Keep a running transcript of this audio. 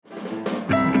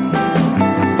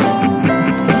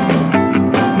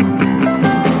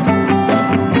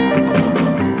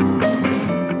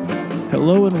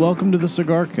welcome to the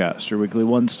CigarCast, your weekly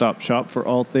one-stop shop for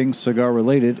all things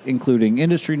cigar-related, including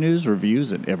industry news,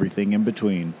 reviews, and everything in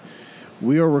between.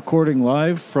 We are recording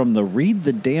live from the Read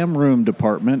the Damn Room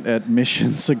department at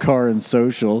Mission Cigar and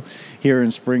Social here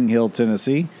in Spring Hill,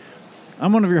 Tennessee.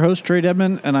 I'm one of your hosts, Trey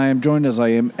Edmond, and I am joined as I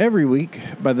am every week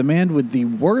by the man with the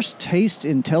worst taste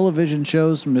in television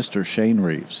shows, Mr. Shane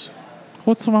Reeves.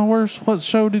 What's my worst? What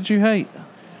show did you hate?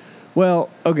 Well,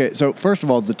 okay, so first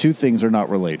of all, the two things are not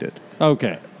related.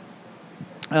 Okay.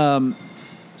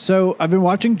 So I've been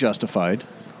watching Justified.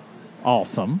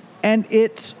 Awesome. And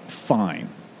it's fine.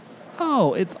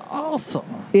 Oh, it's awesome.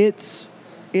 It's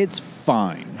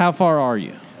fine. How far are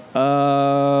you?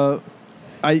 I'll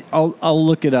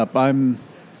look it up. I'm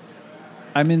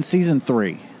in season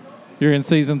 3. You're in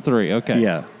season 3. Okay.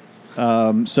 Yeah.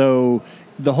 So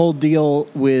the whole deal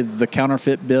with the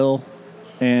counterfeit bill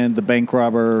and the bank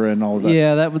robber and all that.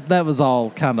 Yeah, that was all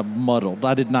kind of muddled.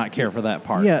 I did not care for that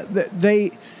part. Yeah,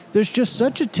 there's just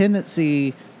such a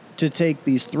tendency to take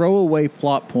these throwaway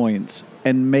plot points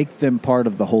and make them part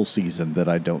of the whole season that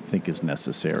I don't think is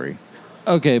necessary.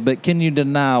 Okay, but can you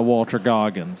deny Walter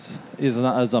Goggins is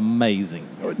amazing?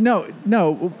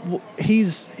 No,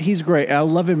 he's great. I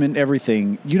love him in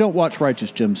everything. You don't watch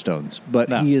Righteous Gemstones, but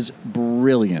No. He is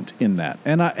brilliant in that,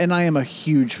 and I am a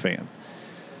huge fan.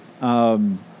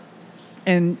 And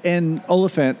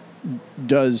Oliphant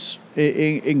does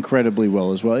incredibly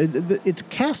well as well. It's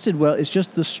casted well. It's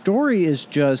just the story is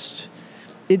just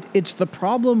it's the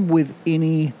problem with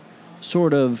any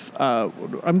sort of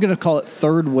I'm going to call it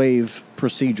third wave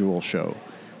procedural show,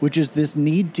 which is this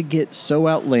need to get so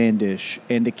outlandish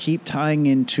and to keep tying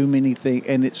in too many things,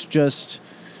 and it's just.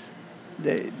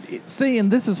 See,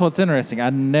 and this is what's interesting. I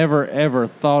never ever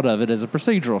thought of it as a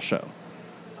procedural show.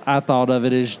 I thought of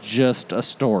it as just a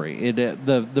story.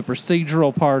 The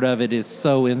procedural part of it is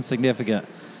so insignificant.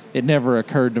 It never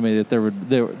occurred to me that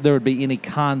there would be any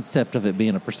concept of it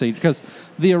being a procedure, because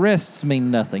the arrests mean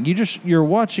nothing. You're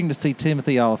watching to see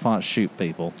Timothy Oliphant shoot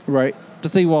people, Right. to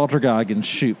see Walter Goggins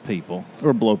shoot people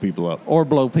Or blow people up.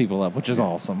 which is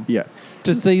awesome. Yeah.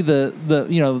 To see the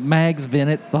Mags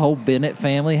Bennett, the whole Bennett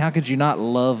family. How could you not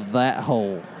love that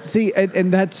whole? See,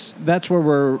 and that's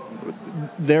where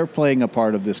they're playing a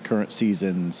part of this current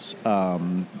season's, sort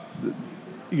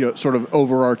of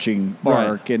overarching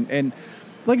arc, Right. and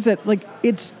like I said, like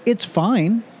it's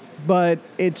fine, but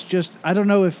it's just I don't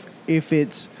know if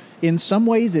it's in some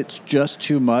ways it's just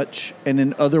too much, and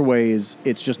in other ways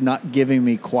it's just not giving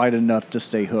me quite enough to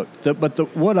stay hooked.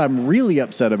 What I'm really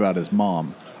upset about is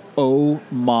Mom. Oh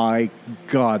my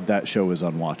God, that show is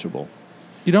unwatchable.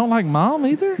 You don't like Mom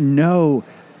either? No,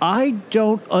 I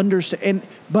don't understand.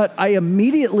 But I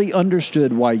immediately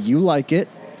understood why you like it.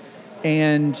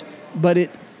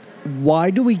 Why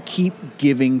do we keep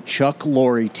giving Chuck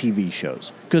Lorre TV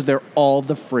shows? Because they're all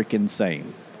the frickin'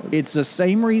 same. It's the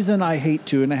same reason I hate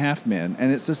 2.5 Men,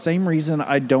 and it's the same reason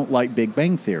I don't like Big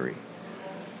Bang Theory.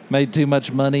 Made too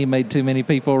much money, made too many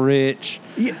people rich.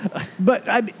 Yeah, but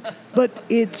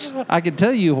it's... I can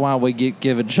tell you why we get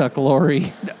given Chuck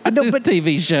Lorre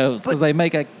TV shows, because they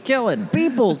make a killing.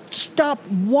 People, stop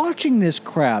watching this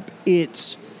crap.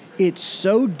 It's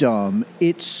so dumb.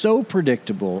 It's so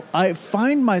predictable. I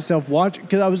find myself watching,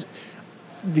 because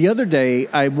the other day,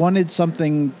 I wanted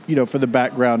something, for the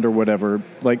background or whatever,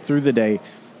 like through the day,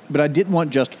 but I didn't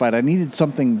want Justified. I needed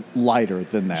something lighter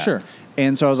than that. Sure.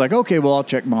 And so I was like, okay, well, I'll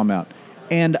check Mom out.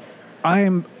 And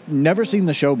I'm never seen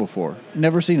the show before,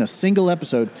 never seen a single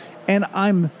episode, and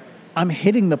I'm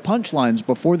hitting the punchlines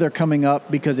before they're coming up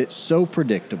because it's so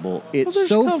predictable. It's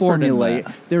so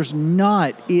formulaic. There's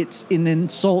not. It's an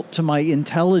insult to my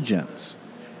intelligence.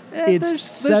 It's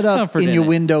set up in your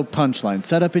window punchline.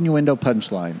 Set up in your window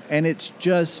punchline. And it's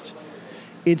just,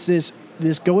 it's this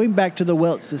going back to the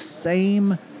well. It's the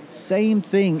same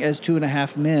thing as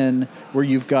 2.5 Men, where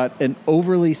you've got an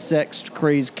overly sex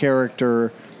crazed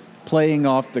character playing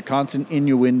off the constant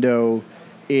innuendo.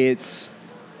 It's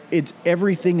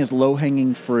everything is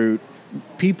low-hanging fruit.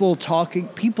 People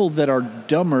that are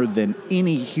dumber than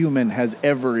any human has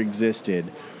ever existed,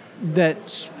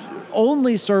 that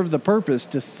only serve the purpose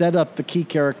to set up the key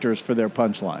characters for their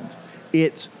punchlines.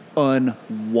 It's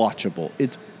unwatchable.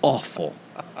 It's awful.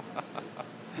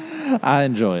 I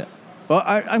enjoy it. Well,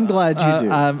 I'm glad you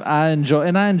do. I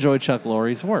enjoy Chuck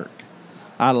Lorre's work.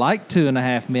 I like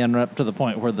 2.5 Men up to the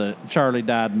point where the Charlie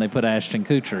died and they put Ashton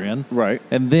Kutcher in. Right.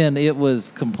 And then it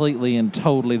was completely and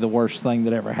totally the worst thing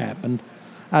that ever happened.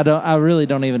 I really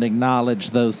don't even acknowledge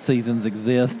those seasons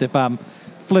exist. If I'm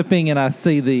flipping and I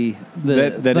see the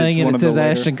that thing and it says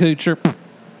Ashton Kutcher,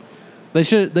 They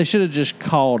should have just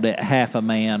called it Half a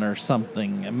Man or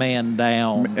something, a man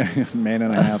down, Man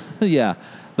and a half. yeah.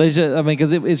 They should. I mean,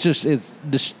 because it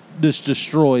just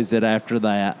destroys it after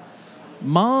that.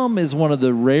 Mom is one of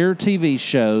the rare TV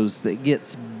shows that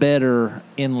gets better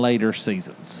in later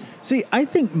seasons. See, I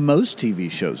think most TV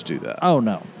shows do that. Oh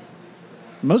no,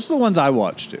 Most of the ones I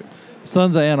watch do.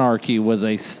 Sons of Anarchy was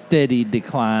a steady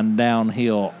decline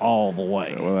downhill all the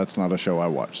way. Well, that's not a show I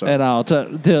watch. So.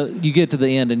 And till you get to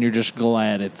the end and you're just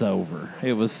glad it's over.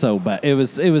 It was so bad. It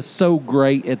was so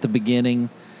great at the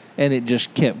beginning, and it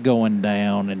just kept going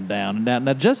down and down and down.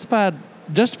 Now,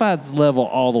 Justified's level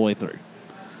all the way through.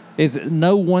 It's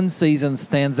no one season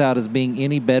stands out as being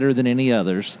any better than any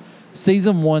others.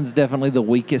 Season 1's definitely the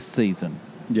weakest season.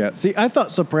 Yeah. See, I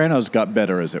thought Sopranos got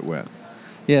better as it went.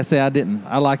 Yeah, see, I didn't.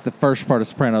 I like the first part of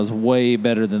Sopranos way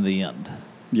better than the end.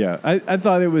 Yeah, I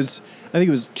thought I think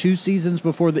it was 2 seasons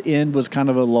before the end was kind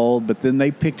of a lull, but then they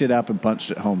picked it up and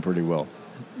punched it home pretty well.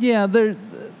 Yeah, but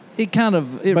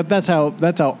that's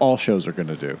how all shows are going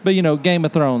to do. But, Game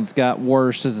of Thrones got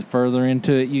worse as further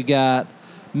into it. You got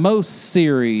most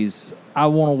series I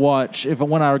want to watch.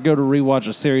 When I go to rewatch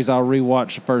a series, I'll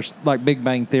rewatch the first, like Big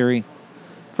Bang Theory.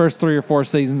 First 3 or 4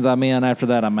 seasons I'm in. After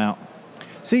that, I'm out.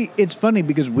 See, it's funny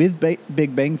because with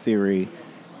Big Bang Theory,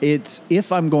 it's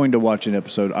if I'm going to watch an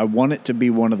episode, I want it to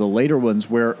be one of the later ones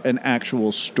where an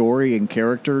actual story and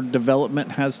character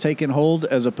development has taken hold,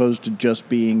 as opposed to just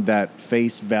being that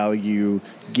face value,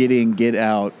 get in, get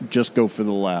out, just go for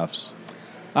the laughs.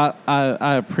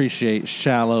 I appreciate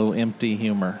shallow, empty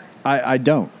humor. I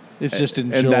don't. It's just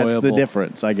enjoyable. And that's the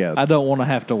difference, I guess. I don't want to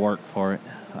have to work for it.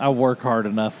 I work hard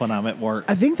enough when I'm at work.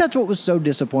 I think that's what was so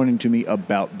disappointing to me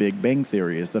about Big Bang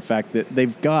Theory is the fact that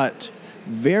they've got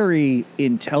very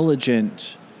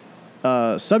intelligent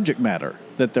subject matter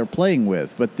that they're playing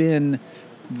with, but then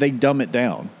they dumb it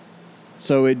down.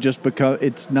 So it just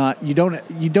it's not, you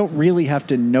don't really have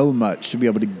to know much to be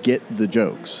able to get the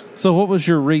jokes. So what was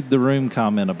your read the room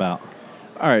comment about?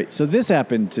 All right, so this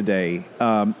happened today.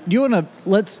 Do you want to,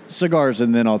 let's cigars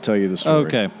and then I'll tell you the story.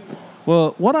 Okay.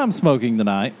 Well, what I'm smoking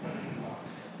tonight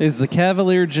is the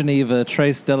Cavalier Geneva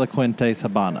Tres Delinquentes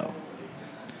Habano.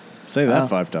 Say that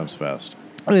 5 times fast.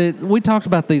 We talked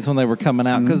about these when they were coming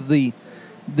out because the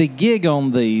gig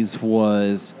on these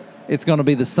was it's going to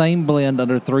be the same blend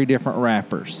under 3 different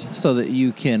wrappers so that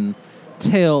you can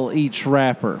tell each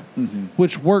wrapper,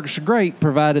 which works great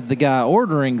provided the guy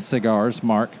ordering cigars,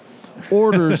 Mark,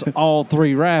 orders all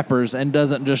 3 wrappers and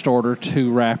doesn't just order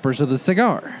 2 wrappers of the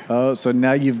cigar. Oh, so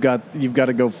now you've got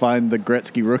to go find the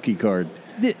Gretzky rookie card.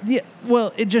 Yeah,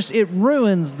 well, it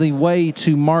ruins the way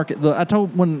to market. I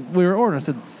told when we were ordering, I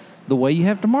said, the way you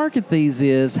have to market these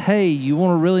is, hey, you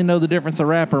want to really know the difference a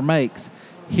wrapper makes.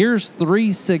 Here's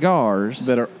 3 cigars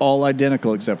that are all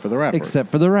identical except for the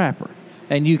wrapper.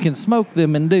 And you can smoke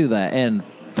them and do that. And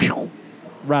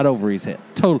right over his head.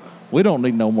 We don't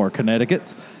need no more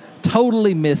Connecticut's.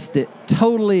 Totally missed it.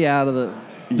 Totally out of the.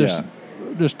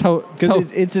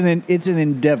 Because it's an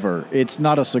endeavor. It's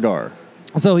not a cigar.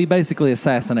 So he basically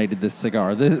assassinated this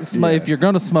cigar. If you're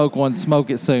going to smoke one,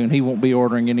 smoke it soon. He won't be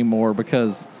ordering anymore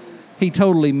because he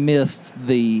totally missed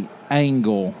the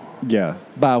angle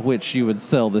by which you would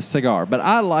sell this cigar. But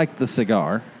I like the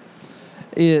cigar.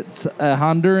 It's a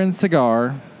Honduran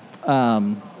cigar.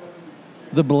 The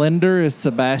blender is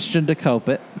Sebastian de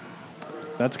Copet.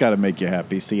 That's got to make you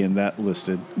happy seeing that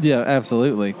listed. Yeah,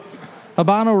 absolutely.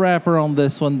 Habano wrapper on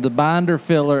this one, the binder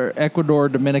filler, Ecuador,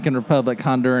 Dominican Republic,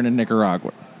 Honduran, and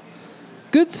Nicaragua.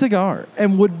 Good cigar,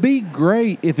 and would be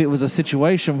great if it was a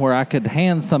situation where I could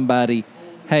hand somebody,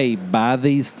 hey, buy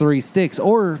these 3 sticks,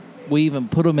 or we even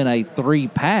put them in a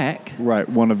 3-pack. Right,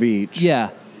 one of each. Yeah,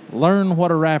 learn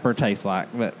what a wrapper tastes like.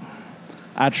 But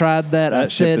I tried that. That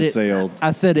ship has sailed.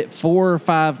 I said it 4 or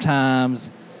 5 times,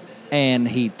 and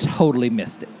he totally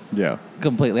missed it. Yeah.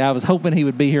 Completely. I was hoping he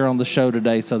would be here on the show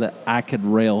today so that I could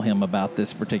rail him about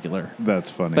this particular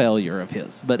failure of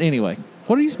his. But anyway,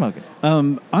 what are you smoking?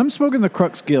 I'm smoking the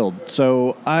Crux Guild.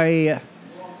 So I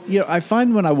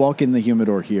find when I walk in the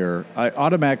humidor here, I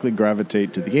automatically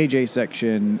gravitate to the AJ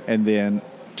section and then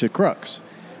to Crux.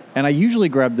 And I usually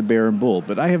grab the Bear and Bull,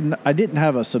 but I didn't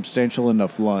have a substantial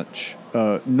enough lunch,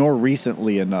 nor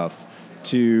recently enough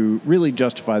to really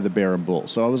justify the Bear and Bull.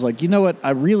 So I was like, you know what?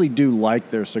 I really do like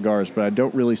their cigars, but I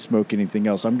don't really smoke anything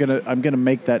else. I'm gonna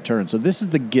make that turn. So this is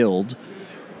the Guild.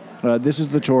 This is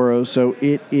the Toro. So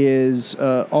it is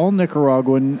all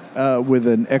Nicaraguan with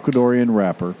an Ecuadorian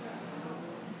wrapper,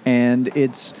 and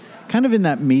it's kind of in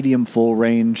that medium full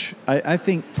range. I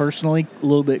think personally a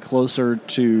little bit closer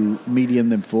to medium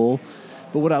than full.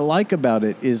 But what I like about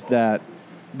it is that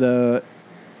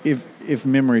if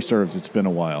memory serves, it's been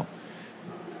a while.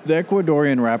 The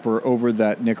Ecuadorian wrapper over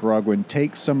that Nicaraguan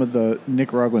takes some of the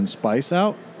Nicaraguan spice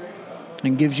out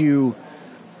and gives you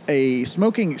a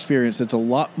smoking experience that's a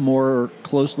lot more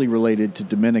closely related to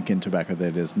Dominican tobacco than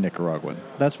it is Nicaraguan.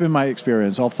 That's been my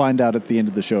experience. I'll find out at the end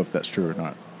of the show if that's true or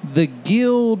not. The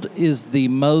Guild is the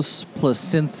most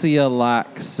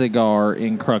Plasencia-like cigar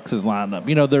in Crux's lineup.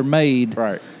 You know, they're made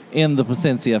Right. in the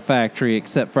Plasencia factory,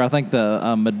 except for I think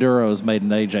the Maduro is made in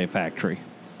the AJ factory.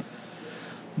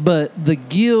 But the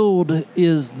Guild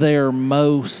is their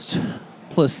most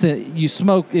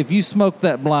Plasencia. If you smoke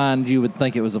that blind, you would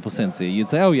think it was a Plasencia. You'd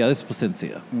say, "Oh yeah, this is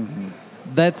Plasencia." Mm-hmm.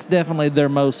 That's definitely their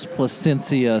most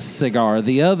Plasencia cigar.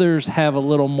 The others have a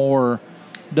little more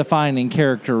defining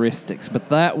characteristics, but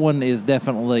that one is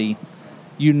definitely,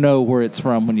 you know where it's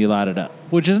from when you light it up,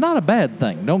 which is not a bad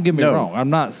thing. Don't get me wrong. I'm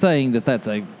not saying that that's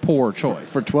a poor choice.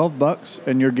 For $12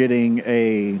 and you're getting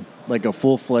a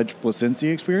full-fledged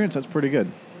Plasencia experience, that's pretty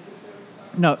good.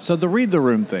 No, so the read the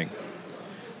room thing.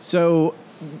 So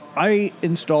I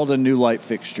installed a new light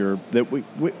fixture that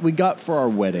we got for our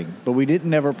wedding, but we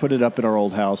didn't ever put it up in our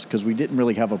old house because we didn't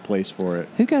really have a place for it.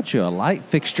 Who got you a light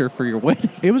fixture for your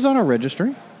wedding? It was on our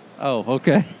registry. Oh,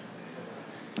 okay.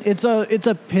 It's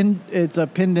a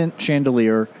pendant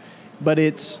chandelier, but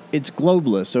it's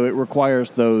globeless, so it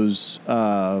requires those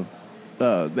the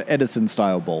Edison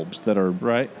style bulbs that are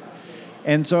right.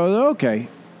 And so okay,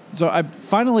 so I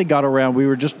finally got around. We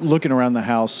were just looking around the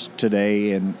house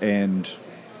today and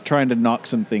trying to knock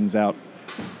some things out.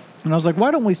 And I was like,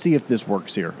 why don't we see if this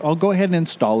works here? I'll go ahead and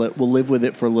install it. We'll live with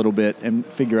it for a little bit and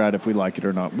figure out if we like it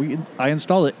or not. I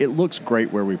install it. It looks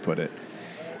great where we put it.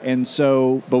 And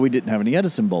so, but we didn't have any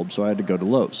Edison bulbs, so I had to go to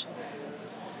Lowe's.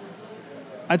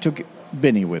 I took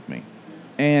Benny with me.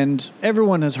 And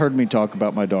everyone has heard me talk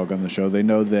about my dog on the show. They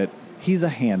know that he's a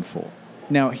handful.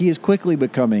 Now, he is quickly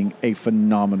becoming a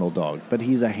phenomenal dog, but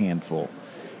he's a handful.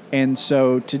 And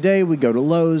so today we go to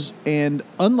Lowe's, and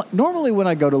normally when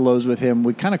I go to Lowe's with him,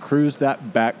 we kind of cruise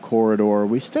that back corridor.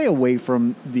 We stay away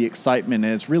from the excitement,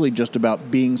 and it's really just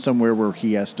about being somewhere where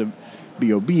he has to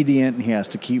be obedient and he has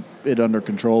to keep it under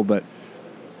control. But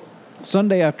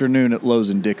Sunday afternoon at Lowe's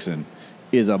in Dixon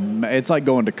it's like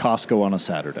going to Costco on a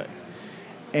Saturday.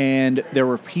 And there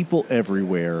were people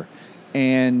everywhere,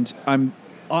 and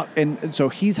and so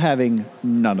he's having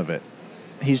none of it.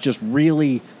 He's just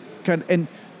really and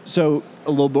so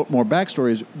a little bit more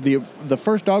backstory is the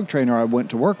first dog trainer I went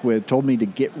to work with told me to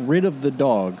get rid of the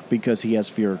dog because he has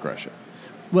fear aggression.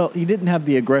 Well, he didn't have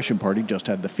the aggression part, he just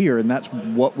had the fear, and that's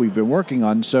what we've been working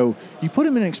on. So you put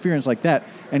him in an experience like that,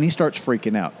 and he starts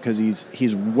freaking out because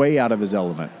he's way out of his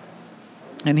element.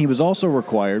 And he was also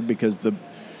required because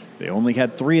they only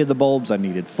had 3 of the bulbs. I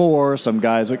needed 4. Some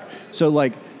guys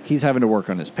he's having to work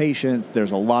on his patience.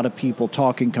 There's a lot of people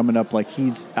talking coming up, like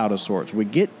he's out of sorts. We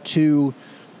get to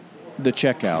the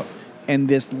checkout, and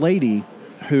this lady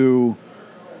who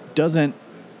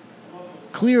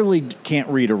clearly can't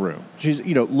read a room. She's,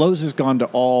 Lowe's has gone to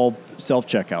all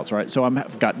self-checkouts, right? So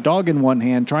I've got dog in one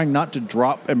hand, trying not to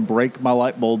drop and break my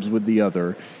light bulbs with the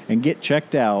other, and get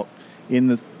checked out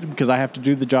because I have to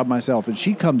do the job myself. And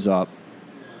she comes up,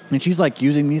 and she's like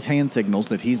using these hand signals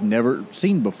that he's never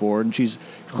seen before, and she's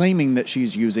claiming that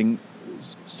she's using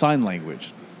sign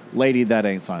language. Lady, that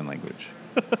ain't sign language.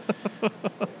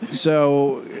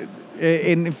 So,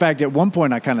 in fact, at one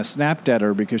point I kind of snapped at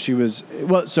her because she was,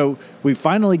 so we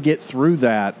finally get through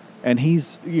that, and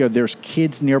there's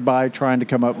kids nearby trying to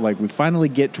come up. Like, we finally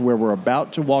get to where we're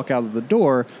about to walk out of the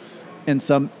door, and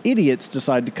some idiots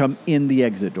decide to come in the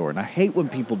exit door. And I hate when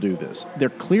people do this. They're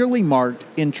clearly marked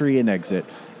entry and exit,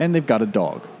 and they've got a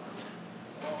dog.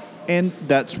 And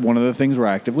that's one of the things we're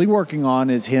actively working on,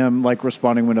 is him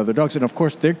responding when other dogs. And of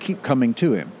course, they keep coming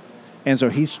to him. And so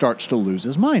he starts to lose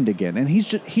his mind again. And he's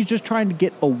just trying to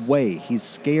get away. He's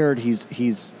scared.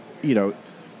 He's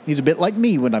a bit like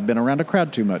me when I've been around a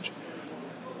crowd too much.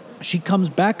 She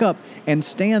comes back up and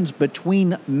stands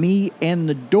between me and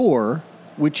the door,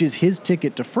 which is his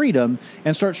ticket to freedom,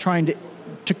 and starts trying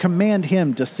to command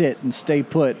him to sit and stay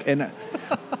put. And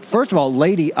first of all,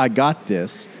 lady, I got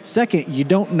this. Second, you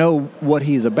don't know what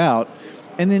he's about.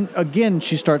 And then again,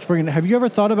 she starts bringing, have you ever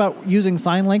thought about using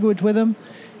sign language with him?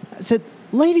 I said,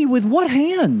 lady, with what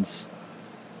hands?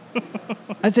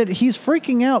 I said, he's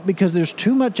freaking out because there's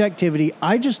too much activity.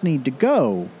 I just need to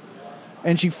go.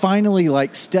 And she finally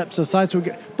steps aside.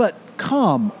 But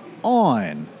come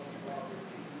on.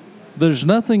 There's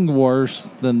nothing worse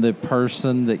than the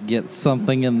person that gets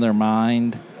something in their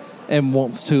mind and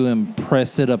wants to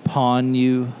impress it upon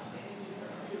you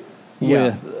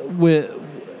with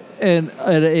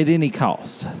at any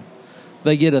cost.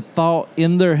 They get a thought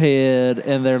in their head,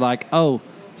 and they're like, oh,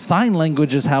 sign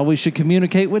language is how we should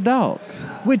communicate with dogs.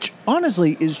 Which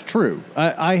honestly is true.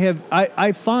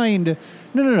 I find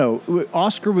no.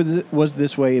 Oscar was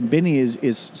this way, and Benny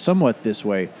is somewhat this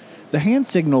way. The hand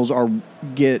signals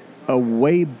get a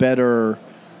way better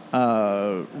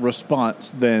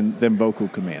response than vocal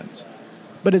commands.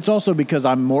 But it's also because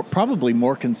I'm probably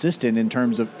more consistent in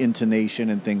terms of intonation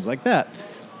and things like that.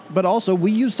 But also,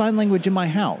 we use sign language in my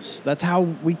house. That's how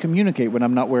we communicate when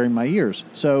I'm not wearing my ears.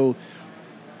 So,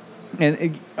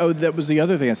 that was the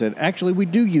other thing I said. Actually, we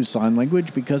do use sign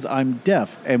language because I'm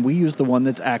deaf, and we use the one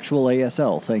that's actual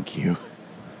ASL. Thank you.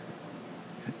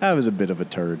 That was a bit of a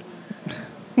turd.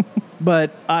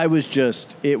 But I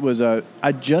just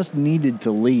needed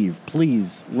to leave.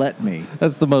 Please let me.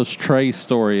 That's the most Trey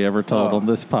story ever told on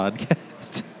this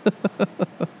podcast.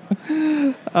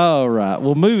 All right.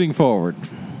 Well, moving forward.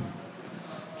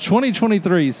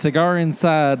 2023 Cigar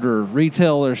Insider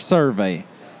Retailer Survey.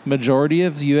 Majority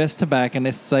of U.S.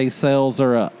 tobacconists say sales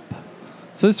are up.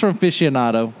 So this is from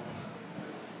Aficionado.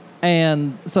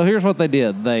 And so here's what they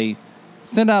did. They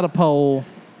sent out a poll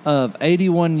of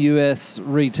 81 U.S.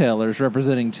 retailers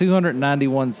representing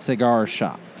 291 cigar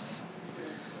shops.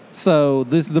 So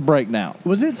this is the breakdown.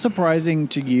 Was it surprising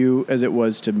to you, as it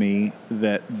was to me,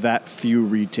 that few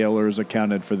retailers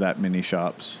accounted for that many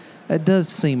shops? It does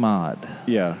seem odd.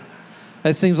 Yeah.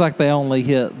 It seems like they only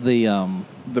hit the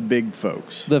big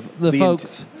folks. The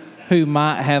folks who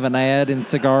might have an ad in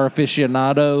Cigar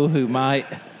Aficionado, who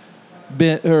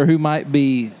might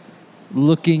be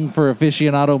looking for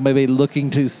Aficionado, maybe looking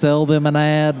to sell them an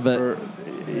ad, but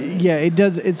yeah, it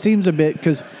does. It seems a bit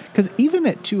because even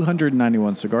at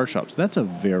 291 cigar shops, that's a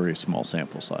very small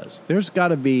sample size. There's got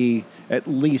to be at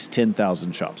least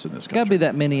 10,000 shops in this country. Got to be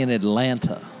that many in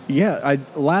Atlanta. Yeah,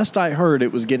 last I heard,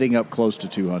 it was getting up close to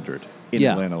 200 in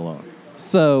Atlanta alone.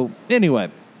 So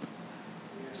anyway,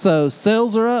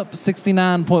 sales are up.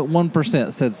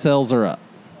 69.1% said sales are up.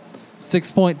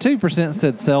 6.2%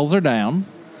 said sales are down.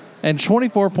 And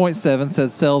 24.7%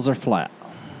 said sales are flat.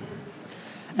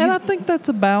 And I think that's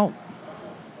about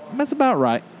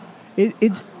right.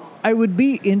 I would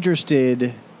be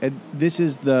interested, and this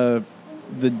is the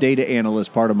data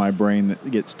analyst part of my brain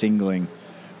that gets tingling.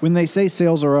 When they say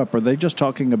sales are up, are they just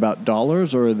talking about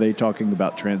dollars, or are they talking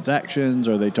about transactions?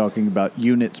 Are they talking about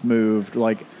units moved?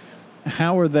 Like,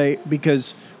 how are they?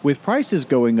 Because with prices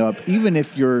going up, even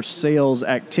if your sales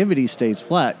activity stays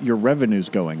flat, your revenue's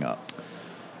going up.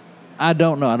 I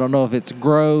don't know. I don't know if it's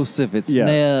gross, if it's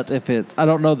net, I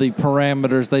don't know the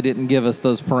parameters. They didn't give us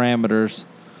those parameters,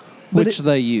 which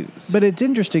they use. But it's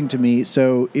interesting to me.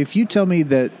 So if you tell me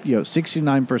that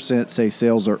 69% say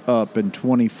sales are up and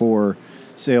 24%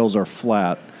 sales are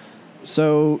flat,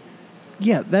 so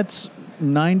that's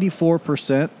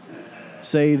 94%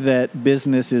 say that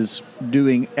business is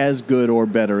doing as good or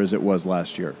better as it was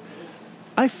last year.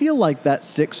 I feel like that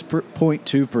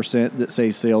 6.2% that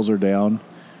say sales are down,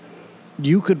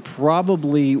 you could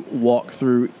probably walk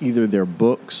through either their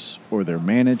books or their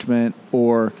management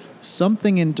or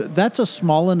something that's a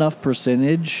small enough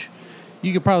percentage.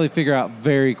 You could probably figure out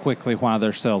very quickly why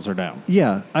their sales are down.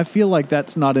 Yeah, I feel like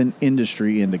that's not an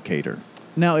industry indicator.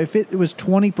 Now, if it was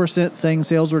 20% saying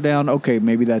sales were down, okay,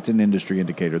 maybe that's an industry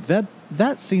indicator.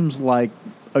 That seems like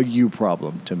a you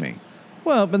problem to me.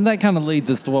 Well, and that kind of leads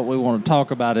us to what we want to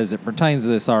talk about as it pertains to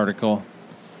this article.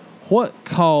 What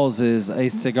causes a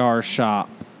cigar shop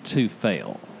to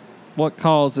fail? What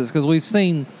causes, because we've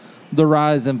seen the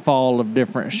rise and fall of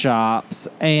different shops,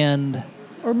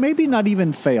 or maybe not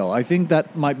even fail. I think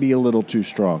that might be a little too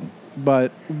strong.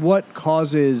 But what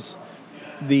causes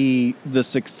the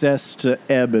success to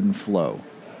ebb and flow?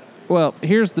 Well,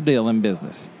 here's the deal in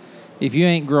business. If you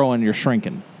ain't growing, you're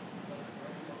shrinking.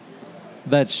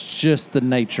 That's just the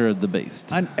nature of the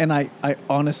beast. And I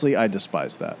honestly, I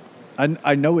despise that.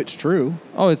 I know it's true.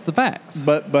 Oh, it's the facts.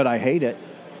 But I hate it.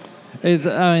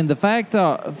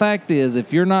 The fact is,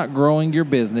 if you're not growing your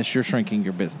business, you're shrinking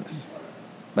your business.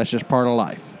 That's just part of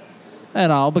life.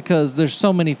 And all because there's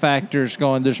so many factors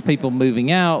going. There's people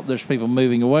moving out. There's people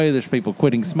moving away. There's people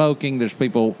quitting smoking. There's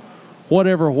people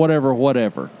whatever,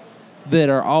 that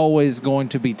are always going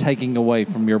to be taking away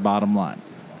from your bottom line.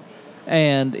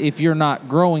 And if you're not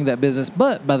growing that business,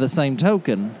 but by the same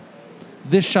token,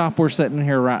 this shop we're sitting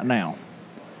here right now,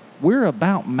 we're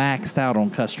about maxed out on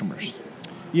customers.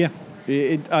 Yeah.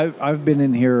 I've been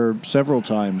in here several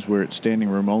times where it's standing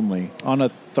room only on a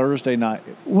Thursday night.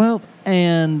 Well,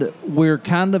 and we're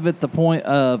kind of at the point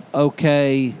of,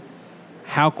 okay,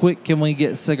 how quick can we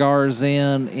get cigars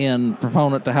in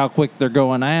proponent to how quick they're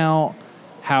going out?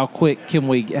 how quick can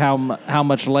we, how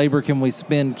much labor can we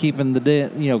spend keeping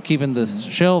keeping the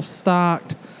shelf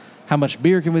stocked? How much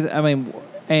beer can we? I mean,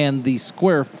 and the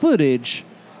square footage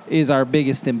is our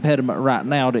biggest impediment right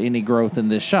now to any growth in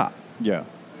this shop. Yeah.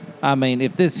 I mean,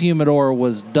 if this humidor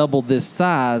was double this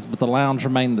size, but the lounge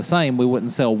remained the same, we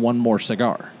wouldn't sell one more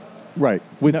cigar. Right.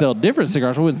 We'd sell different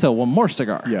cigars. We wouldn't sell one more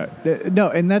cigar. Yeah. No,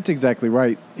 and that's exactly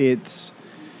right. It's,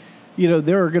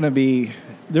 there are going to be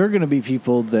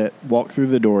people that walk through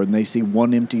the door and they see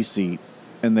one empty seat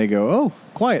and they go, "Oh,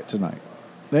 quiet tonight."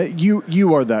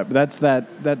 You are that. That's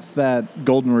that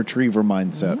golden retriever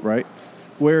mindset, right?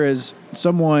 Whereas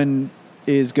someone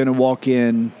is going to walk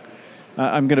in.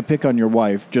 I'm going to pick on your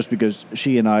wife just because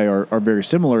she and I are very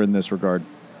similar in this regard.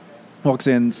 Walks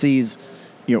in, sees,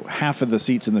 half of the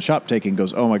seats in the shop taken,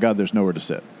 goes, "Oh my God, there's nowhere to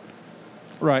sit."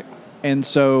 Right. And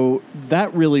so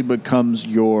that really becomes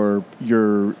your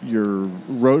roadblock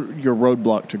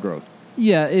to growth.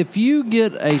 Yeah, if you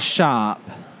get a shop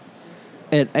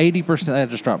at 80%, I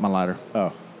just dropped my lighter.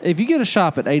 Oh. If you get a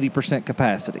shop at 80%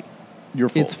 capacity, You're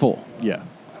full. it's full. Yeah.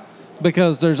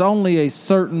 Because there's only a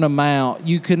certain amount.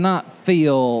 You cannot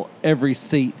fill every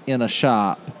seat in a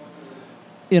shop,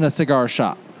 in a cigar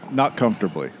shop. Not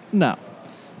comfortably. No.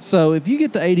 So if you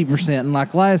get to 80%, and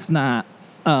like last night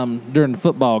during the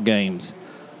football games,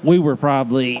 we were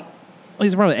probably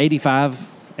 85,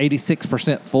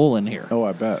 86% full in here. Oh,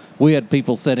 I bet. We had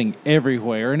people sitting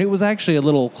everywhere, and it was actually a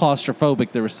little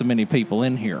claustrophobic. There were so many people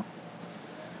in here.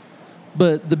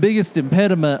 But the biggest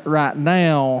impediment right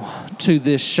now to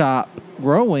this shop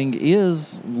growing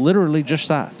is literally just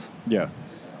size. Yeah.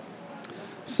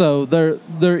 So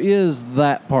there is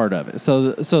that part of it.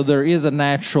 So there is a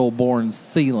natural born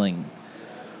ceiling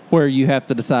where you have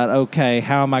to decide, okay,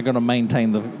 how am I going to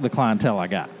maintain the clientele I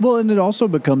got? Well, and it also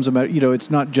becomes about,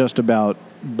 it's not just about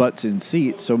butts in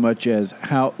seats so much as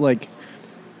how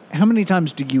many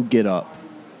times do you get up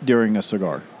during a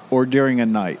cigar or during a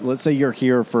night? Let's say you're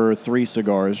here for 3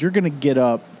 cigars. You're going to get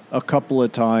up a couple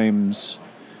of times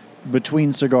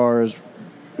between cigars,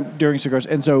 during cigars.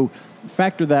 And so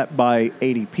factor that by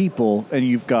 80 people, and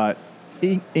you've got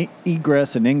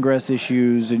egress and ingress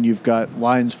issues, and you've got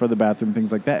lines for the bathroom,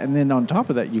 things like that. And then on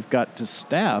top of that, you've got to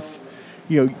staff.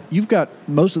 You've got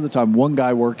most of the time one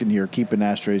guy working here, keeping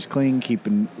ashtrays clean,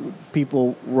 keeping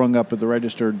people rung up at the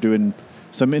register, doing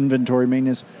some inventory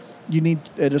maintenance.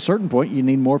 At a certain point, you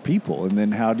need more people. And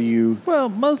then how do you... Well,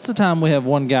 most of the time we have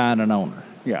one guy and an owner.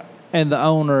 Yeah. And the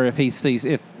owner, if he sees,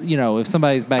 if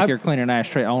somebody's back here cleaning an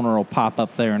ashtray, owner will pop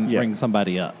up there and bring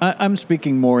somebody up. I'm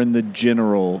speaking more in the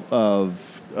general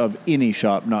of any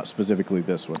shop, not specifically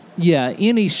this one. Yeah,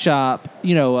 any shop,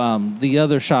 the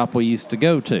other shop we used to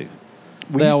go to.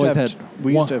 We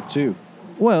used to have 2.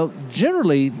 Well,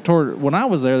 generally, when I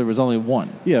was there was only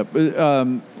 1. Yeah.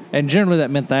 And generally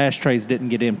that meant the ashtrays didn't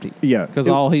get empty. Yeah. Because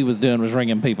all he was doing was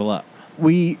ringing people up.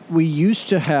 We used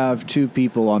to have 2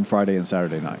 people on Friday and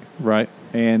Saturday night. Right.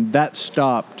 And that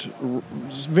stopped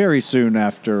very soon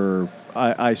after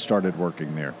I started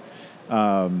working there.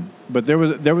 But there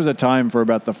was a time for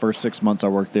about the first 6 months I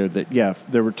worked there that,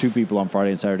 there were 2 people on Friday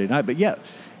and Saturday night. But,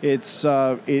 it's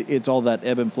all that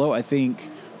ebb and flow. I think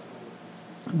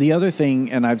the other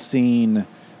thing, and I've seen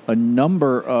a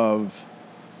number of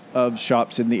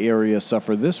shops in the area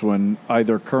suffer this one,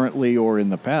 either currently or in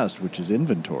the past, which is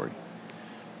inventory.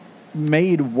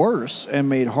 Made worse and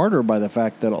made harder by the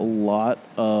fact that a lot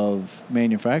of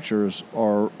manufacturers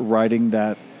are riding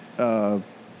that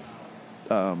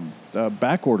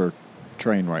back order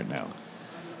train right now.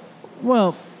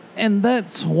 Well, and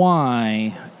that's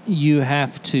why you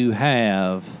have to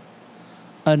have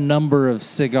a number of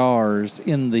cigars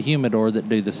in the humidor that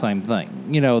do the same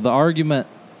thing. The argument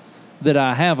that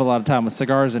I have a lot of time with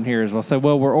cigars in here is we'll say,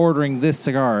 well, we're ordering this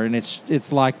cigar and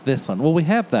it's like this one. Well, we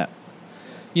have that.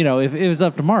 If it was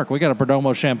up to Mark, we got a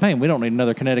Perdomo Champagne. We don't need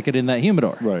another Connecticut in that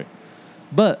humidor. Right.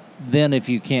 But then if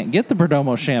you can't get the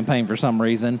Perdomo Champagne for some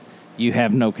reason, you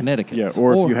have no Connecticut's. Yeah,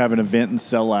 or if you have an event and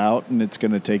sell out and it's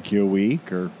going to take you a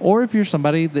week. Or if you're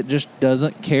somebody that just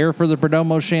doesn't care for the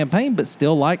Perdomo Champagne but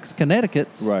still likes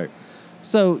Connecticut's. Right.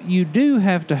 So you do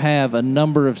have to have a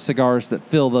number of cigars that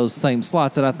fill those same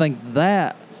slots, and I think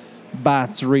that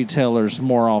bites retailers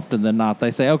more often than not.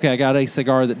 They say, okay, I got a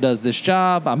cigar that does this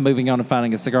job. I'm moving on to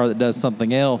finding a cigar that does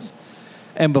something else.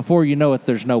 And before you know it,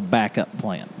 there's no backup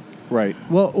plan. Right.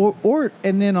 Well,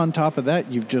 and then on top of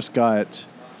that, you've just got,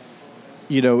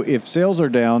 if sales are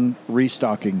down,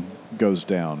 restocking goes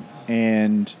down.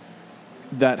 And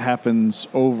that happens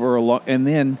over a lot. And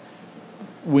then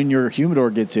when your humidor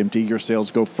gets empty, your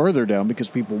sales go further down because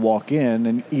people walk in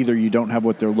and either you don't have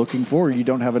what they're looking for, or you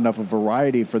don't have enough of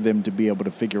variety for them to be able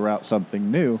to figure out something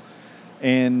new,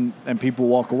 and people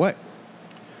walk away.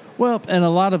 Well, and a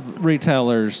lot of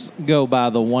retailers go by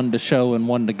the one to show and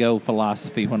one to go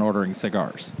philosophy when ordering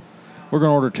cigars. We're going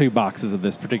to order 2 boxes of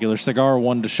this particular cigar,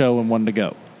 one to show and one to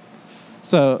go.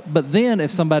 So, but then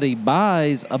if somebody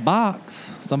buys a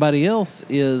box, somebody else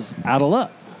is out of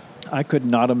luck. I could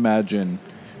not imagine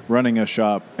running a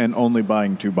shop and only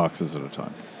buying 2 boxes at a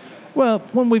time. Well,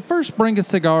 when we first bring a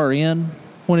cigar in,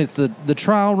 when it's the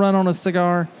trial run on a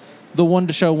cigar, the one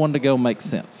to show, one to go makes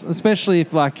sense. Especially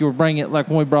if like you were bringing it, like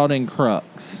when we brought in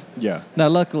Crux. Yeah. Now,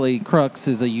 luckily, Crux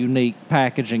is a unique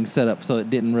packaging setup, so it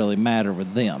didn't really matter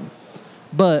with them.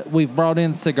 But we've brought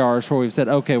in cigars where we've said,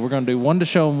 okay, we're going to do one to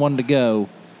show and one to go,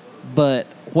 but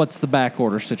what's the back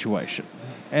order situation?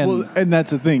 And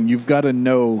that's the thing. You've got to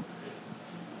know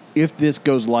if this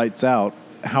goes lights out,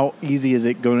 how easy is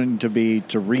it going to be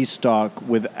to restock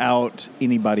without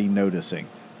anybody noticing?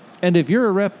 And if you're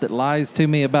a rep that lies to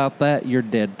me about that, you're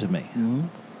dead to me. Mm-hmm.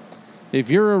 If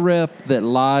you're a rep that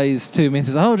lies to me and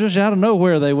says, oh, just out of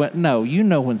nowhere they went, no, you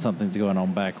know when something's going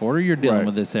on back order. You're dealing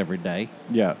with this every day.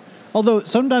 Yeah. Although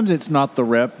sometimes it's not the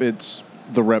rep, it's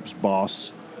the rep's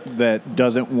boss that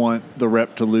doesn't want the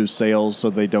rep to lose sales, so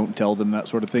they don't tell them that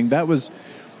sort of thing. That was,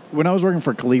 when I was working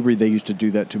for Calibri, they used to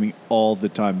do that to me all the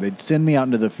time. They'd send me out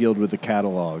into the field with a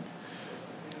catalog,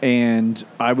 and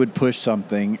I would push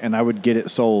something, and I would get it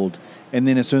sold. And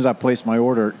then as soon as I placed my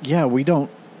order,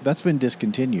 that's been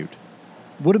discontinued.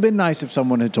 Would have been nice if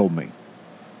someone had told me.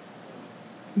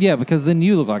 Yeah, because then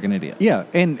you look like an idiot. Yeah,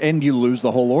 and you lose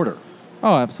the whole order.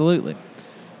 Oh, absolutely.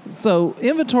 So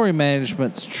inventory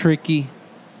management's tricky,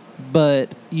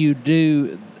 but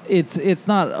it's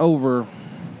not over.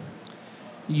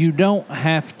 You don't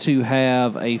have to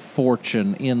have a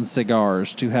fortune in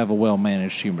cigars to have a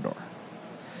well-managed humidor.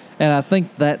 And I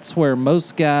think that's where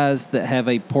most guys that have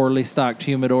a poorly stocked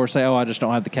humidor say, oh, I just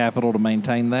don't have the capital to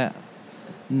maintain that.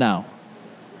 No,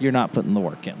 you're not putting the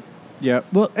work in. Yeah,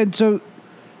 well, and so,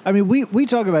 I mean, we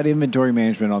talk about inventory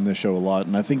management on this show a lot,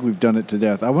 and I think we've done it to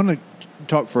death. I want to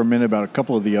talk for a minute about a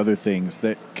couple of the other things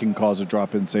that can cause a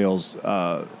drop in sales,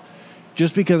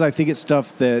 just because I think it's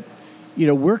stuff that,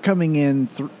 we're coming in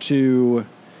to,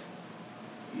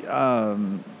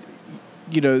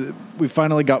 we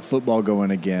finally got football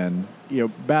going again.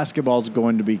 Basketball's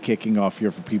going to be kicking off here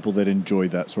for people that enjoy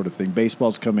that sort of thing.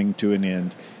 Baseball's coming to an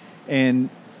end, and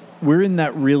we're in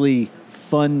that really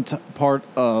fun part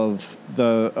of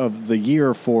the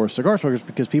year for cigar smokers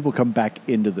because people come back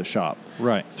into the shop.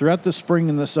 Right. Throughout the spring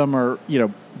and the summer,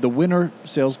 the winter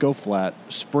sales go flat.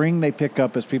 Spring they pick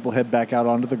up as people head back out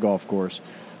onto the golf course.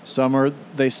 Summer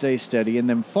they stay steady, and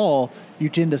then fall you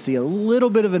tend to see a little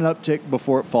bit of an uptick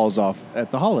before it falls off at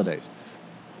the holidays.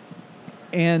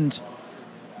 And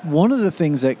one of the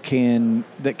things that can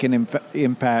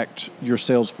impact your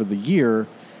sales for the year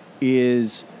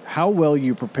is how well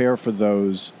you prepare for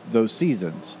those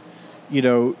seasons.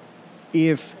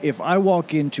 If I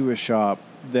walk into a shop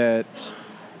that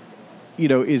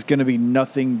is going to be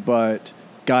nothing but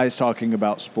guys talking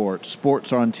about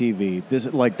sports on TV,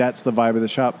 that's the vibe of the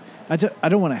shop, I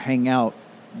don't want to hang out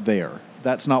there.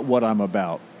 That's not what I'm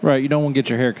about. Right, you don't want to get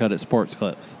your hair cut at Sports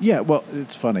Clips. Yeah, well,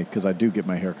 it's funny because I do get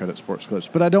my hair cut at Sports Clips,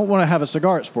 but I don't want to have a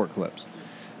cigar at Sport Clips.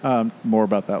 More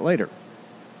about that later.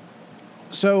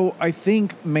 So I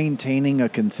think maintaining a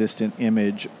consistent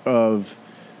image of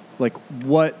like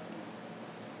what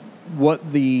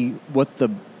the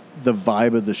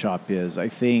vibe of the shop is, I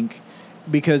think,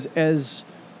 because as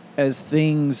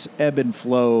things ebb and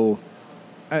flow,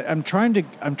 I'm trying to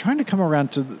come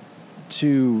around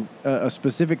to a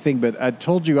specific thing, but I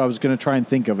told you I was going to try and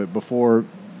think of it before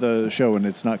the show, and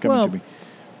it's not coming to me.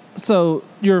 So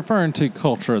you're referring to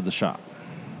culture of the shop.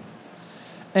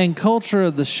 And culture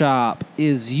of the shop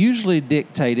is usually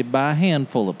dictated by a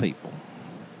handful of people.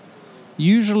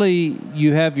 Usually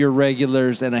you have your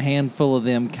regulars, and a handful of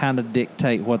them kind of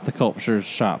dictate what the culture of the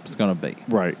shop is going to be.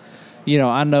 Right.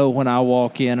 I know when I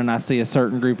walk in and I see a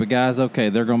certain group of guys, okay,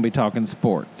 they're going to be talking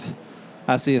sports.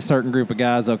 I see a certain group of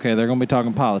guys, okay, they're going to be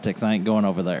talking politics. I ain't going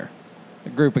over there. A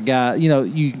group of guys,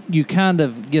 you kind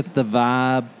of get the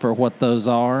vibe for what those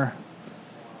are.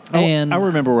 And I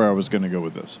remember where I was going to go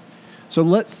with this. So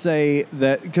let's say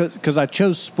that because I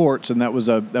chose sports and that was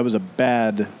a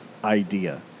bad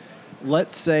idea.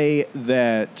 Let's say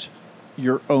that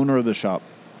your owner of the shop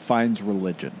finds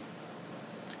religion,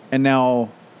 and now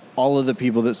all of the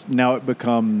people now it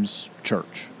becomes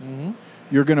church. Mm-hmm.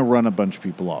 You're going to run a bunch of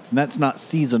people off, and that's not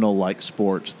seasonal like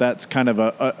sports. That's kind of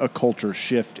a culture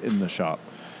shift in the shop.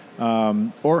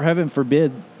 Or heaven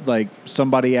forbid, like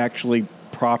somebody actually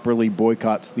properly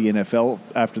boycotts the NFL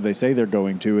after they say they're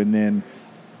going to, and then,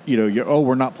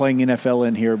 we're not playing NFL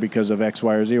in here because of X,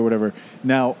 Y, or Z or whatever.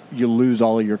 Now you lose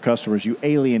all of your customers. You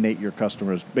alienate your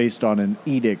customers based on an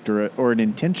edict or an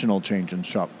intentional change in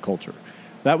shop culture.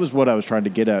 That was what I was trying to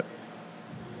get at.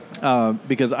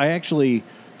 Because the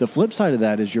flip side of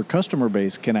that is your customer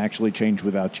base can actually change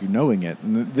without you knowing it.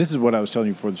 And this is what I was telling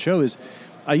you before the show is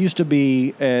I used to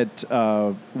be at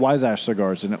Wise Ash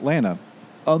Cigars in Atlanta.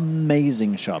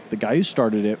 Amazing shop. The guy who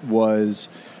started it was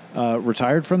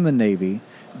retired from the Navy,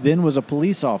 then was a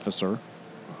police officer,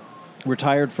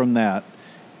 retired from that,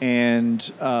 and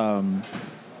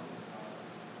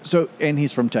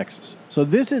he's from Texas. So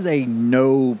this is a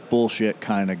no bullshit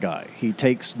kind of guy. He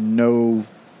takes no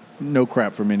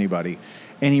crap from anybody,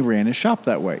 and he ran his shop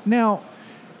that way. Now,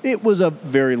 it was a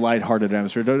very lighthearted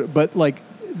atmosphere, but like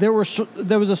there was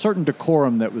a certain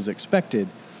decorum that was expected,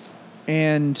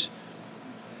 and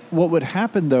what would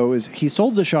happen, though, is he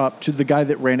sold the shop to the guy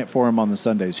that ran it for him on the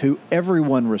Sundays, who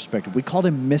everyone respected. We called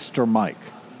him Mr. Mike.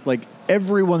 Like,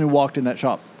 everyone who walked in that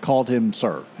shop called him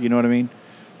sir. You know what I mean?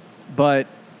 But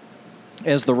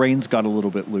as the reins got a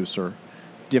little bit looser,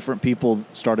 different people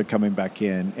started coming back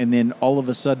in. And then all of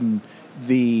a sudden,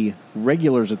 the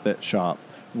regulars at that shop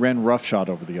ran roughshod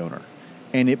over the owner.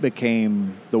 And it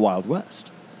became the Wild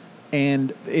West.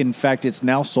 And, in fact, it's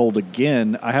now sold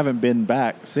again. I haven't been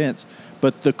back since.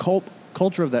 But the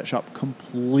culture of that shop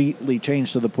completely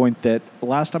changed to the point that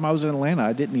last time I was in Atlanta,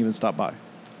 I didn't even stop by.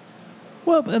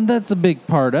 Well, and that's a big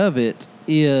part of it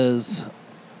is,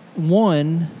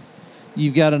 one,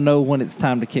 you've got to know when it's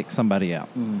time to kick somebody out.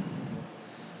 Mm.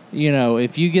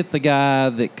 If you get the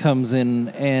guy that comes in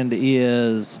and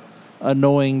is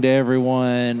annoying to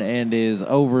everyone and is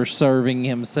over-serving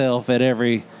himself at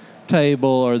every table,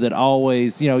 or that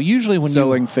always, usually when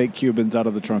selling fake Cubans out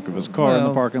of the trunk of his car in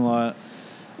the parking lot.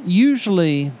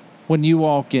 Usually when you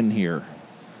walk in here,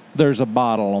 there's a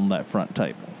bottle on that front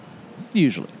table.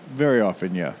 Usually. Very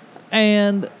often, yeah.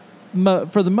 And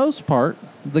for the most part,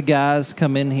 the guys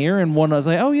come in here and want to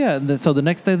say, oh, yeah. And so the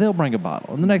next day they'll bring a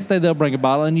bottle. And the next day they'll bring a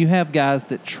bottle. And you have guys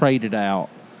that trade it out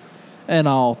and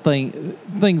all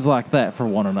things like that for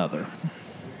one another.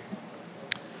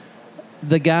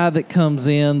 The guy that comes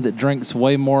in that drinks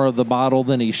way more of the bottle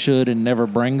than he should and never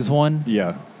brings one.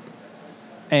 Yeah.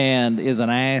 And is an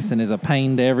ass and is a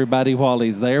pain to everybody while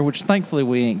he's there, which thankfully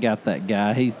we ain't got that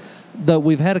guy.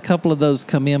 We've had a couple of those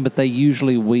come in, but they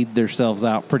usually weed themselves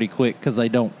out pretty quick because they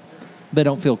don't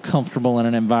feel comfortable in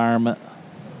an environment.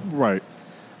 Right.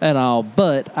 And all.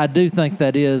 But I do think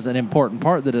that is an important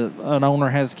part that an owner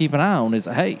has to keep an eye on is,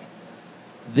 hey,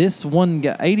 this one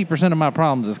guy, 80% of my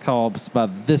problems is caused by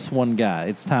this one guy.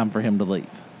 It's time for him to leave.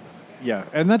 Yeah,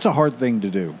 and that's a hard thing to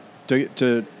do,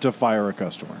 to fire a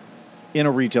customer in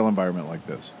a retail environment like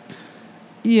this.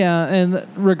 Yeah, and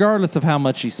regardless of how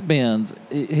much he spends,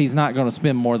 he's not going to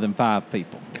spend more than 5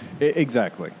 people.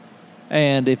 Exactly.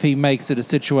 And if he makes it a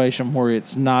situation where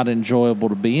it's not enjoyable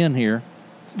to be in here,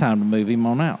 it's time to move him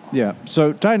on out. Yeah,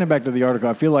 so tying it back to the article,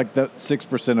 I feel like that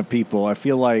 6% of people, I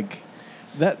feel like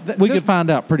that we could find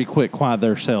out pretty quick why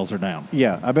their sales are down.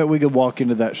 Yeah, I bet we could walk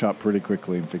into that shop pretty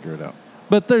quickly and figure it out.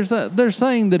 But they're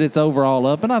saying that it's overall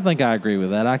up, and I think I agree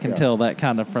with that. I can tell that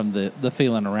kind of from the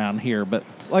feeling around here. But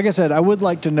like I said, I would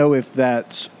like to know if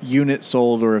that's units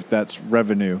sold or if that's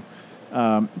revenue,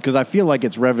 because I feel like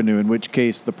it's revenue, in which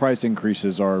case the price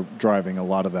increases are driving a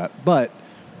lot of that. But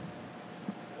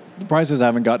the prices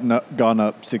haven't gone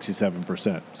up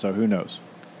 67%, so who knows?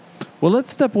 Well,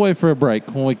 let's step away for a break.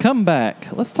 When we come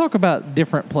back, let's talk about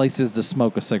different places to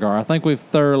smoke a cigar. I think we've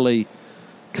thoroughly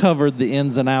covered the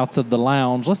ins and outs of the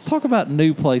lounge. Let's talk about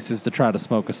new places to try to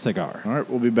smoke a cigar. All right,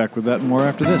 we'll be back with that and more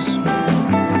after this.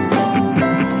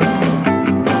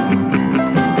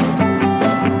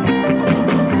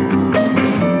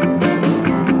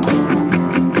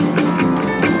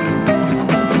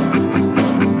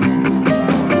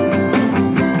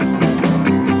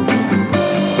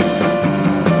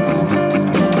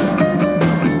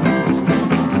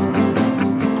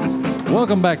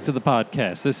 Welcome back to the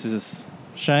podcast. This is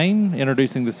Shane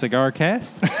introducing the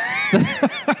CigarCast.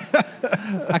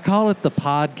 I call it the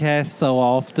podcast so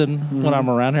often when I'm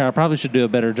around here. I probably should do a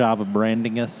better job of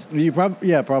branding us.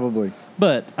 Probably.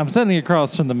 But I'm sitting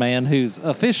across from the man who's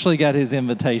officially got his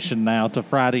invitation now to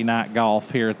Friday night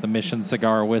golf here at the Mission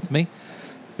Cigar with me,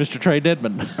 Mr. Trey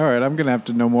Dedman. All right, I'm going to have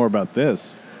to know more about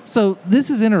this. So this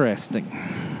is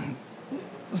interesting.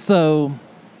 So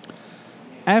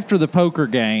after the poker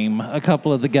game, a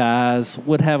couple of the guys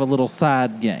would have a little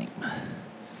side game.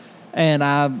 And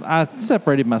I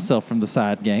separated myself from the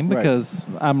side game because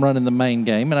I'm running the main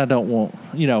game, and I don't want,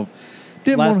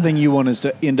 Last thing you want is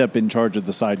to end up in charge of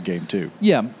the side game, too.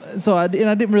 Yeah. So I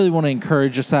didn't really want to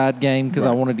encourage a side game because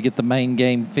I wanted to get the main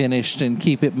game finished and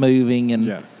keep it moving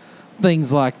and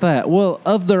things like that. Well,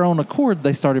 of their own accord,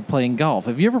 they started playing golf.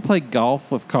 Have you ever played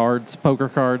golf with cards, poker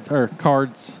cards, or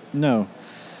cards? No.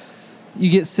 You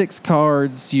get 6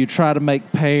 cards. You try to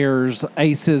make pairs.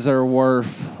 Aces are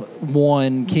worth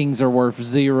 1. Kings are worth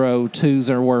 0. 2s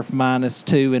are worth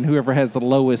 -2. And whoever has the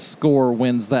lowest score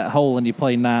wins that hole, and you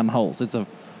play 9 holes.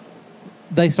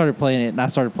 They started playing it, and I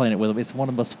started playing it with them. It's one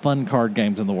of the most fun card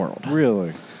games in the world.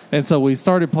 Really? And so we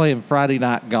started playing Friday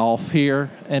night golf here,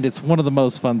 and it's one of the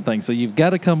most fun things. So you've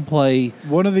got to come play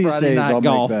one of these Friday days night I'll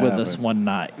golf make that with happen. us one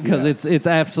night because it's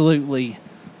absolutely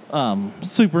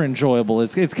super enjoyable.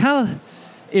 It's kind of,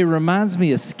 it reminds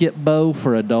me of skip bow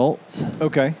for adults.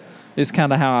 Okay. Is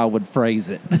kind of how I would phrase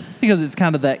it because it's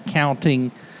kind of that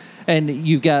counting, and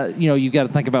you've got to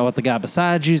think about what the guy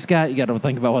beside you's got. You got to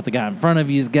think about what the guy in front of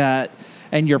you's got,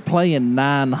 and you're playing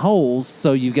 9 holes.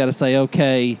 So you've got to say,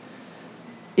 okay,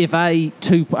 if I eat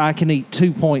 2, I can eat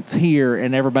 2 points here,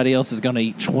 and everybody else is going to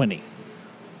eat 20.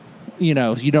 You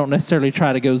don't necessarily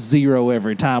try to go 0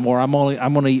 every time, or I'm going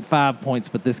to eat 5 points,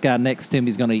 but this guy next to him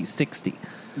is going to eat 60.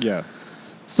 Yeah.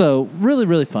 So really,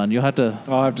 really fun. I'll have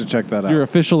to check that out. Your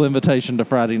official invitation to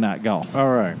Friday night golf. All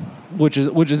right. Which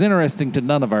is interesting to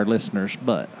none of our listeners,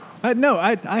 but I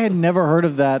had never heard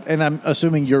of that, and I'm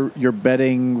assuming you're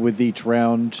betting with each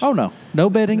round. Oh no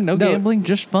betting, no gambling,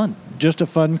 just fun. Just a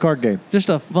fun card game. Just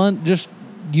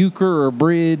euchre or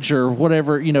bridge or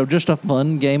whatever, just a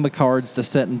fun game of cards to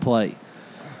sit and play.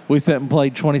 We sat and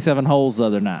played 27 holes the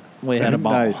other night. We had a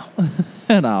ball. Nice.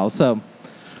 And all. So,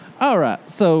 all right.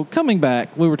 So coming back,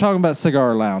 we were talking about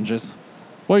cigar lounges.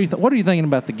 What are you thinking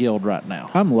about the Guild right now?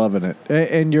 I'm loving it,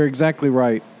 and you're exactly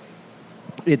right.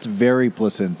 It's very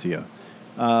Placencia,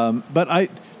 but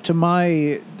to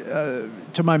my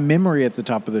memory at the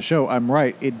top of the show, I'm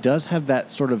right. It does have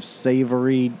that sort of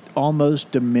savory,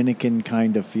 almost Dominican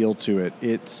kind of feel to it.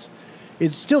 It's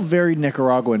still very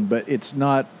Nicaraguan, but it's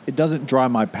not. It doesn't dry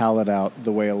my palate out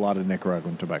the way a lot of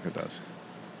Nicaraguan tobacco does.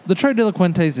 The Tres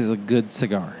Delinquentes is a good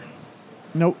cigar.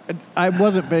 No, I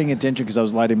wasn't paying attention because I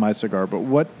was lighting my cigar. But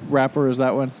what wrapper is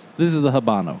that one? This is the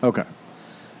Habano. Okay.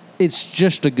 It's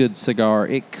just a good cigar.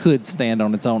 It could stand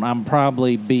on its own. I'm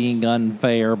probably being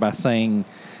unfair by saying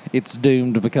it's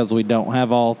doomed because we don't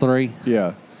have all 3.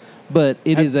 Yeah. But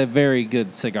it is a very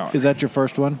good cigar. Is that your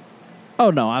first one?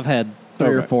 Oh, no. I've had 3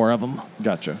 or 4 of them.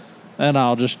 Gotcha. And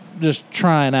I'll just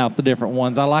trying out the different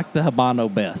ones. I like the Habano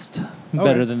best,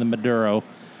 better than the Maduro.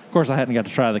 Of course, I hadn't got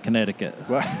to try the Connecticut.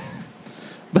 Well,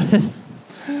 but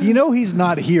he's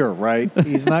not here, right?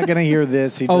 He's not going to hear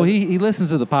this. He listens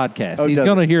to the podcast. He's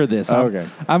going to hear this. Okay.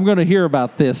 I'm going to hear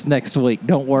about this next week.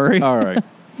 Don't worry. All right.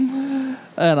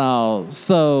 And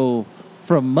so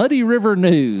from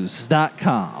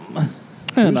muddyrivernews.com.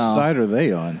 Whose side are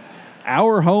they on?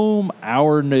 Our home,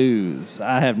 our news.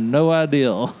 I have no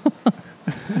idea.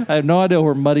 I have no idea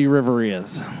where Muddy River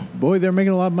is. Boy, they're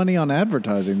making a lot of money on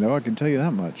advertising, though. I can tell you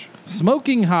that much.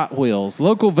 Smoking Hot Wheels,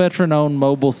 local veteran-owned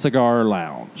mobile cigar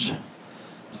lounge.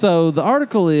 So the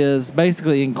article is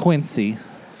basically in Quincy.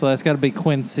 So that's got to be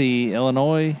Quincy,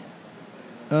 Illinois?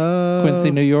 Quincy,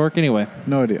 New York? Anyway.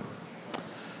 No idea.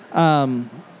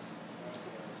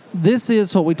 This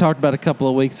is what we talked about a couple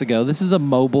of weeks ago. This is a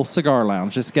mobile cigar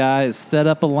lounge. This guy has set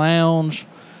up a lounge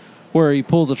where he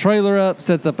pulls a trailer up,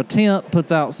 sets up a tent,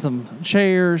 puts out some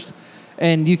chairs,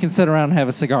 and you can sit around and have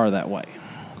a cigar that way.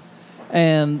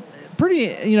 And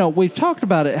we've talked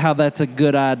about it, how that's a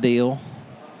good ideal.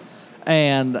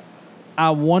 And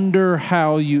I wonder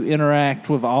how you interact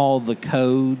with all the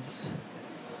codes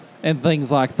and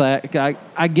things like that.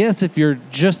 I guess if you're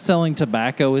just selling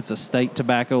tobacco, it's a state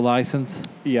tobacco license.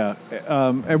 Yeah.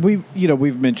 And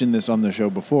we've mentioned this on the show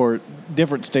before.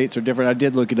 Different states are different. I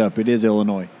did look it up. It is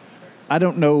Illinois. I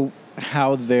don't know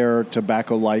how their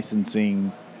tobacco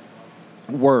licensing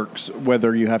works,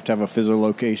 whether you have to have a physical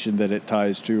location that it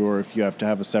ties to or if you have to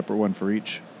have a separate one for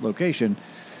each location.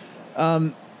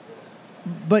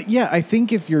 But yeah, I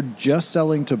think if you're just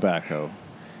selling tobacco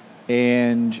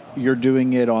and you're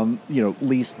doing it on,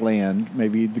 leased land,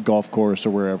 maybe the golf course or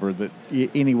wherever, that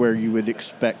anywhere you would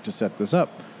expect to set this up,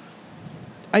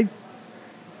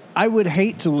 I would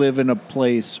hate to live in a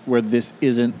place where this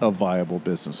isn't a viable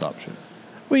business option.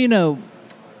 Well,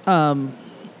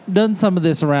 done some of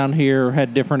this around here,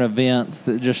 had different events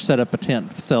that just set up a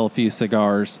tent to sell a few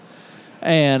cigars.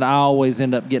 And I always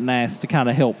end up getting asked to kind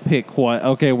of help pick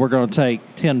we're going to take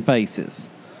 10 faces.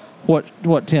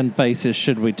 what 10 faces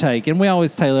should we take? And we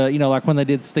always tailor, like when they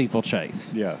did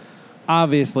Steeplechase. Yeah.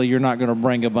 Obviously, you're not going to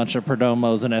bring a bunch of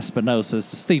Perdomos and Espinosas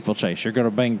to Steeplechase. You're going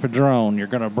to bring Padron. You're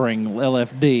going to bring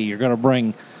LFD. You're going to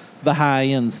bring the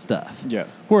high-end stuff. Yeah.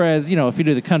 Whereas, if you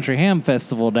do the Country Ham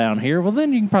Festival down here, well,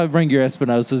 then you can probably bring your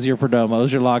Espinosas, your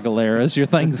Perdomos, your Lagaleras, your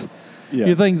things,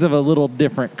 your things of a little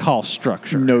different cost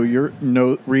structure.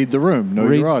 Read the room. Know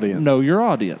your audience. Know your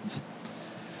audience.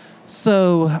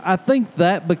 So I think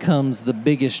that becomes the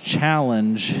biggest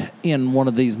challenge in one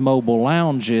of these mobile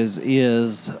lounges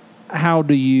is how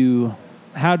do you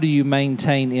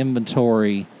maintain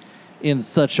inventory in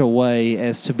such a way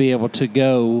as to be able to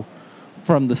go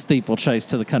from the Steeplechase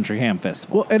to the Country Ham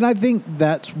Festival? Well, and I think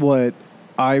that's what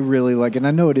I really like, and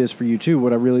I know it is for you too,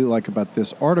 what I really like about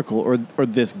this article, or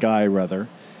this guy rather,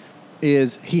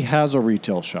 is he has a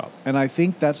retail shop. And I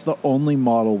think that's the only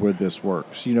model where this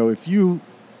works.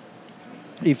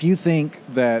 If you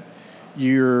think that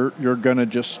you're going to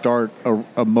just start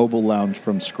a mobile lounge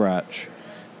from scratch,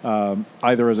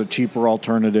 either as a cheaper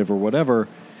alternative or whatever,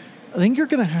 I think you're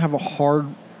going to have a hard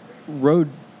road,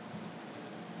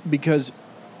 because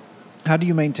how do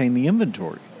you maintain the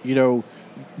inventory?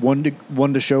 One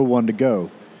to show, one to go.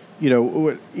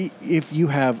 If you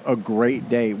have a great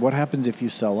day, what happens if you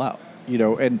sell out?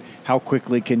 And how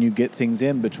quickly can you get things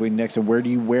in between next, and where do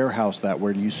you warehouse that?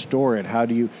 Where do you store it? How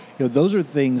do you, those are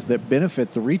things that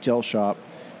benefit the retail shop.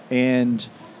 And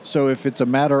so if it's a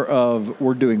matter of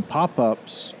we're doing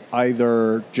pop-ups,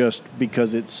 either just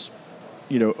because it's,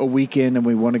 a weekend and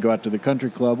we want to go out to the country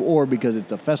club, or because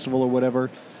it's a festival or whatever,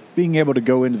 being able to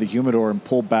go into the humidor and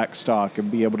pull back stock and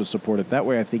be able to support it that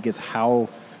way, I think is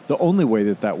the only way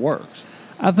that works.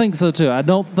 I think so too. I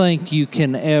don't think you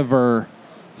can ever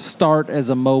start as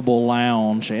a mobile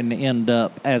lounge and end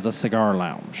up as a cigar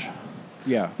lounge.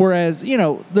 Yeah. Whereas,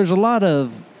 there's a lot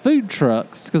of food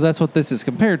trucks, because that's what this is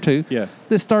compared to. Yeah.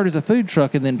 This start as a food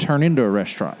truck and then turn into a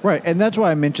restaurant. Right. And that's why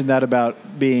I mentioned that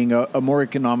about being a more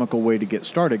economical way to get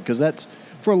started, because that's,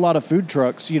 for a lot of food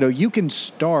trucks, you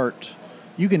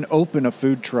can open a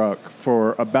food truck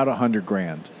for about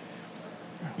 $100,000.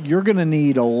 You're going to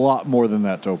need a lot more than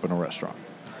that to open a restaurant.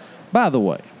 By the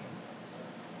way,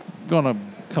 I'm going to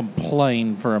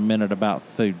complain for a minute about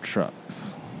food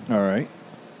trucks. All right.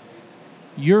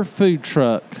 Your food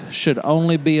truck should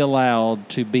only be allowed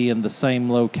to be in the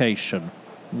same location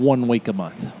 1 week a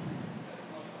month.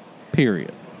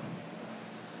 Period.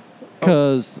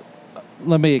 Because,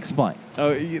 let me explain.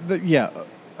 Oh, yeah.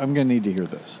 I'm going to need to hear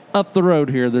this. Up the road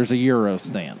here, there's a Euro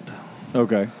stand.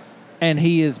 Okay. And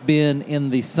he has been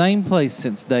in the same place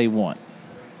since day one.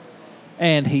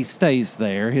 And he stays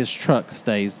there. His truck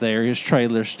stays there. His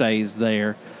trailer stays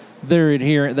there. They're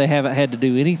adherent. They haven't had to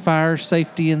do any fire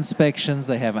safety inspections.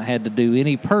 They haven't had to do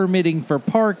any permitting for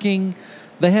parking.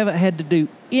 They haven't had to do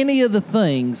any of the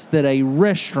things that a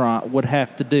restaurant would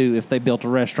have to do if they built a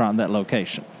restaurant in that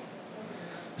location.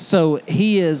 So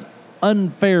he is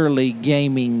unfairly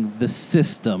gaming the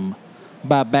system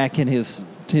by backing his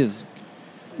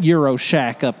Euro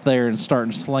shack up there and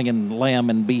starting slinging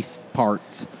lamb and beef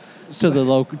parts to the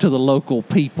local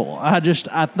people. I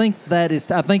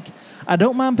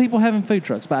don't mind people having food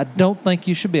trucks, but I don't think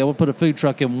you should be able to put a food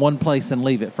truck in one place and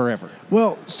leave it forever.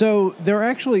 Well, so there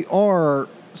actually are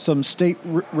some state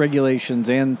regulations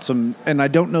and I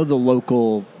don't know the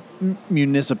local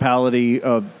municipality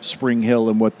of Spring Hill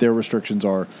and what their restrictions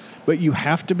are, but you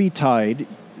have to be tied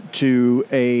to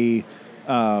a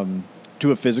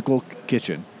physical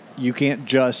kitchen. You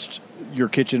can't your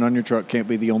kitchen on your truck can't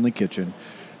be the only kitchen.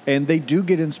 And they do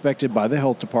get inspected by the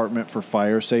health department for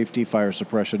fire safety, fire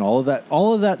suppression, all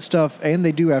of that stuff. And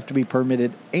they do have to be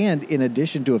permitted. And in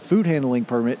addition to a food handling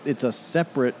permit, it's a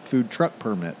separate food truck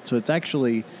permit. So it's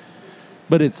actually,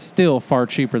 but it's still far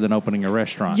cheaper than opening a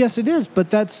restaurant. Yes, it is.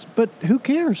 But who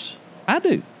cares? I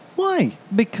do. Why?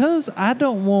 Because I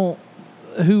don't want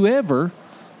whoever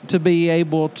to be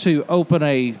able to open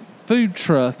a food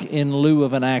truck in lieu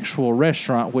of an actual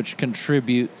restaurant, which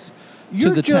contributes to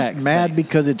the tax base. You're just mad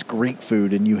because it's Greek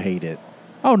food and you hate it.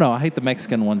 Oh no, I hate the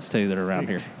Mexican ones too that are around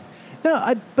here.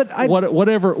 No,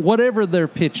 whatever they're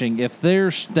pitching, if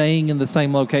they're staying in the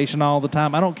same location all the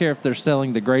time, I don't care if they're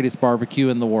selling the greatest barbecue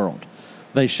in the world.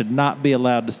 They should not be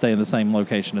allowed to stay in the same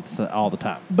location all the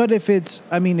time. But if it's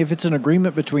an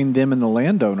agreement between them and the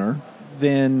landowner,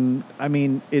 then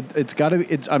it's got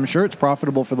to. I'm sure it's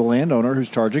profitable for the landowner who's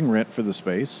charging rent for the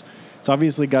space. It's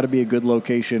obviously got to be a good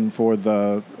location for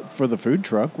the food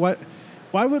truck.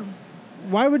 Why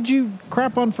would you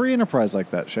crap on free enterprise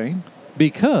like that, Shane?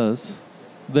 Because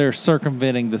they're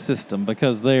circumventing the system.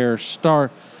 Because they're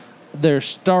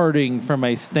starting from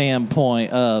a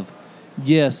standpoint of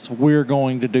yes, we're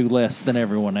going to do less than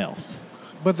everyone else.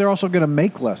 But they're also going to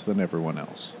make less than everyone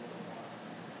else.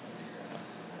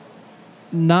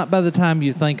 Not by the time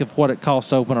you think of what it costs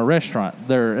to open a restaurant.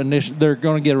 They're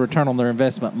going to get a return on their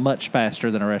investment much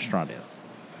faster than a restaurant is.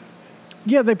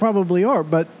 Yeah, they probably are,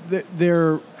 but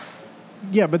their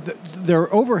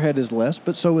overhead is less,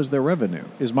 but so is their revenue,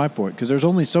 is my point, because there's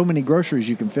only so many groceries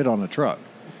you can fit on a truck.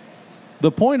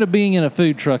 The point of being in a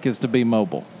food truck is to be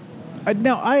mobile.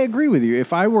 Now, I agree with you.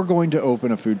 If I were going to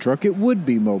open a food truck, it would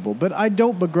be mobile, but I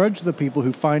don't begrudge the people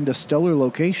who find a stellar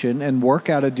location and work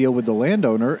out a deal with the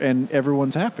landowner and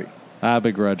everyone's happy. I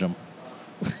begrudge them.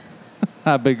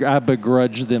 I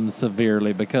begrudge them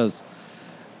severely because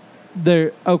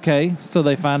they're okay. So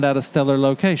they find out a stellar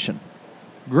location.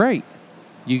 Great.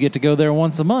 You get to go there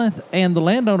once a month, and the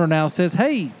landowner now says,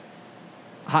 hey,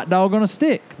 hot dog on a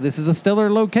stick. This is a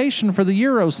stellar location for the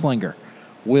Euro Slinger.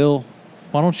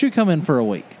 Why don't you come in for a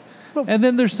week? Well, and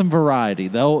then there's some variety.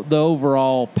 The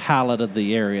overall palette of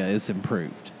the area is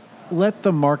improved. Let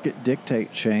the market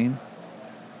dictate, Shane.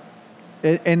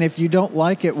 And if you don't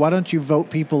like it, why don't you vote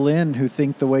people in who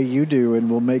think the way you do,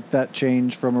 and we'll make that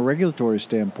change from a regulatory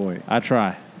standpoint. I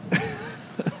try.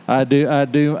 I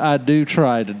do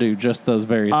try to do just those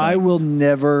very things. I will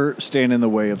never stand in the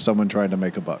way of someone trying to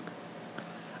make a buck.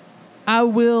 I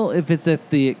will if it's at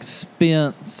the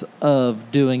expense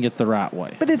of doing it the right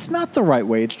way. But it's not the right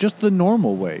way. It's just the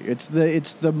normal way. It's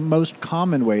the most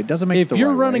common way. It doesn't make it the right way. If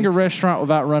you're running a restaurant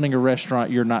without running a restaurant,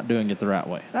 you're not doing it the right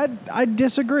way. I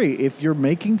disagree. If you're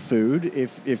making food,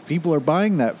 if people are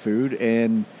buying that food,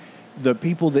 and the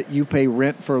people that you pay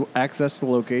rent for access to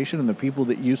the location and the people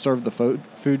that you serve the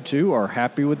food to are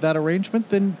happy with that arrangement,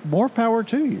 then more power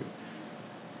to you.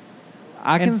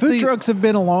 Food trucks have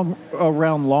been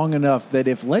around long enough that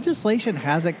if legislation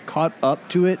hasn't caught up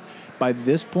to it by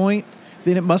this point,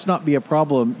 then it must not be a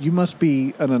problem. You must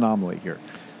be an anomaly here.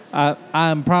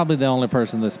 I'm probably the only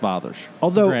person this bothers.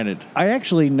 Although, granted, I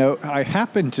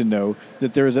happen to know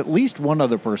that there is at least one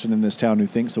other person in this town who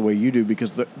thinks the way you do,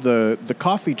 because the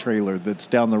coffee trailer that's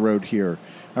down the road here,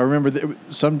 I remember that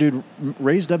some dude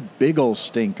raised a big old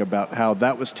stink about how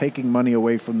that was taking money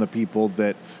away from the people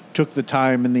that took the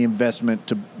time and the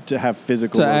investment to have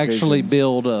physical locations. Actually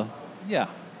build a... Yeah.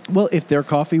 Well, if their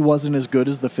coffee wasn't as good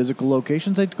as the physical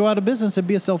locations, they'd go out of business. It'd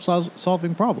be a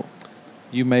self-solving problem.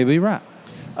 You may be right.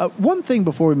 One thing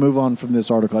before we move on from this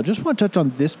article, I just want to touch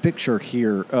on this picture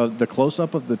here, the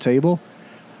close-up of the table.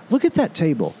 Look at that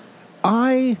table.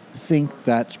 I think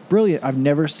that's brilliant. I've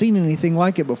never seen anything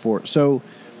like it before. So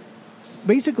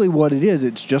basically what it is,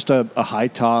 it's just a high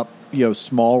top,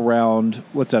 small round,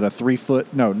 what's that, a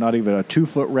 3-foot, no, not even a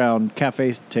 2-foot round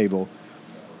cafe table.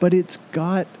 But it's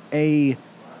got a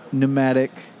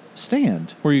pneumatic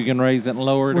stand. Where you can raise it and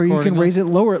lower it. Where you can raise it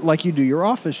and lower it like you do your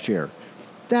office chair.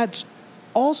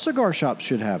 All cigar shops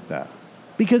should have that,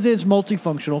 because it's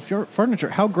multifunctional furniture.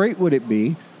 How great would it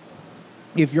be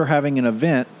if you're having an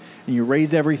event and you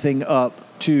raise everything up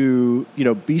to,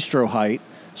 bistro height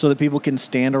so that people can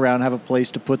stand around and have a place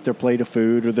to put their plate of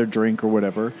food or their drink or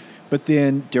whatever. But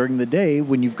then during the day,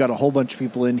 when you've got a whole bunch of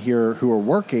people in here who are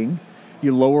working,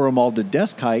 you lower them all to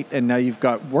desk height, and now you've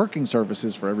got working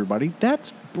surfaces for everybody.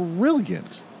 That's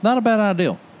brilliant. Not a bad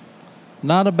idea.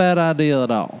 Not a bad idea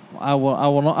at all. I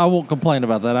won't complain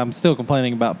about that. I'm still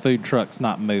complaining about food trucks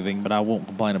not moving, but I won't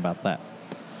complain about that.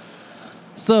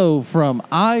 So from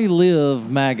I Live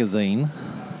magazine,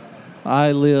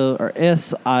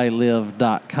 SILive.com,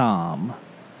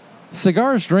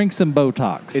 cigars, drinks, and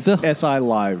Botox. It's SI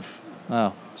Live.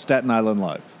 Oh. Staten Island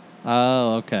Live.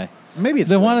 Oh, okay. Maybe it's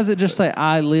then why does it just say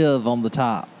I Live on the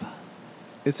top?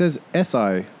 It says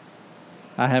SI.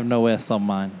 I have no S on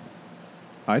mine.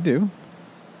 I do.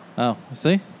 Oh,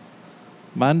 see?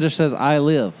 Mine just says I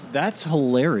Live. That's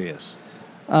hilarious.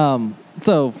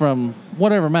 So from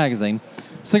whatever magazine,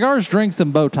 cigars, drinks,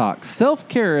 and Botox,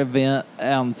 self-care event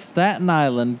on Staten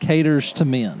Island caters to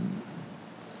men.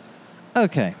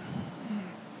 Okay.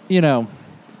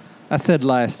 I said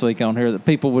last week on here that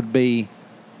people would be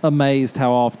amazed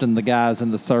how often the guys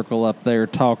in the circle up there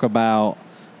talk about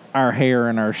our hair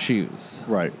and our shoes.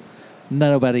 Right.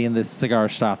 Nobody in this cigar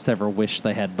shop's ever wished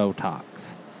they had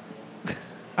Botox.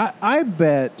 I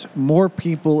bet more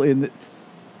people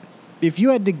if you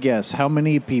had to guess how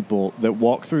many people that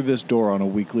walk through this door on a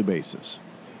weekly basis,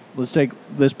 let's take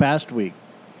this past week,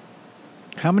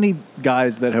 how many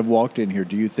guys that have walked in here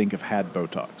do you think have had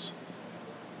Botox?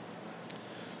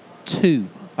 2.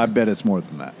 I bet it's more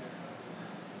than that.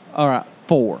 All right,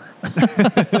 4.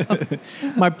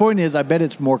 My point is, I bet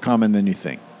it's more common than you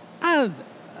think.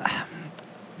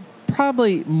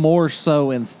 probably more so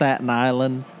in Staten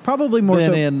Island. Probably more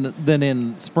than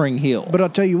in Spring Hill. But I'll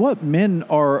tell you what, men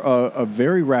are a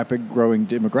very rapid growing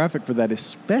demographic for that,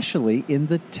 especially in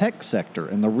the tech sector.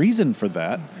 And the reason for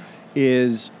that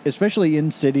is, especially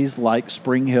in cities like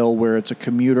Spring Hill, where it's a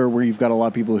commuter, where you've got a lot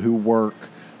of people who work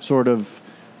sort of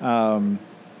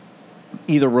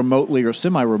either remotely or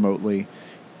semi-remotely,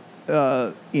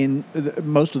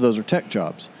 most of those are tech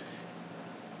jobs.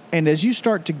 And as you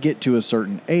start to get to a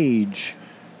certain age,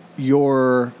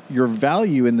 your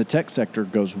value in the tech sector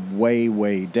goes way,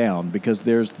 way down because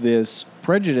there's this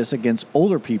prejudice against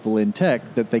older people in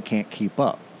tech that they can't keep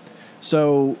up.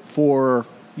 So for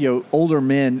older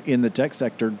men in the tech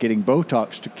sector getting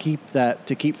Botox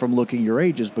to keep from looking your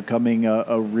age is becoming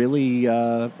a really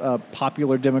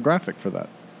popular demographic for that.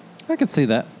 I can see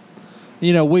that.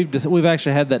 We've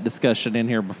actually had that discussion in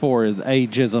here before,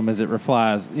 ageism as it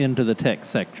applies into the tech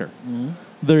sector. Mm-hmm.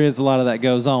 There is a lot of that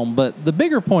goes on, but the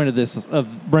bigger point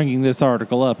of bringing this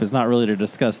article up is not really to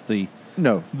discuss the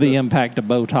impact of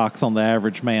Botox on the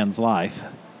average man's life.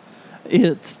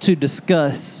 It's to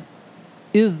discuss,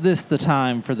 is this the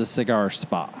time for the cigar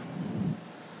spa?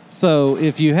 So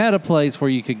if you had a place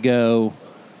where you could go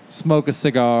smoke a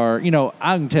cigar,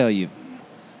 I can tell you,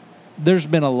 there's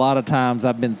been a lot of times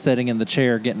I've been sitting in the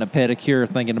chair getting a pedicure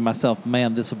thinking to myself,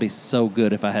 man, this would be so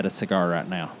good if I had a cigar right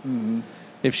now. Mm-hmm.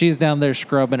 If she's down there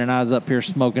scrubbing and I was up here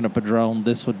smoking a Padron,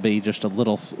 this would be just a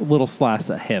little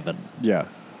slice of heaven. Yeah.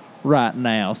 Right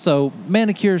now. So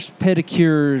manicures,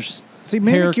 pedicures, see,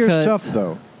 manicure's haircuts. Tough,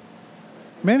 though.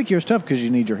 Manicure's tough because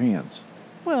you need your hands.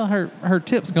 Well, her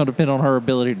tip's going to depend on her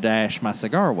ability to ash my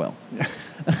cigar well.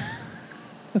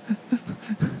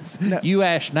 No. You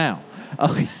ash now.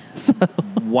 Okay. So.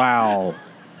 Wow.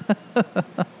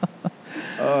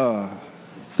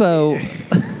 So.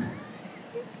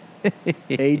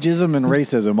 Ageism and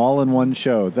racism all in one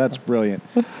show. That's brilliant.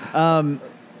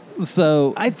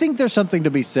 So I think there's something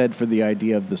to be said for the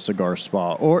idea of the cigar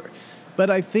spa. But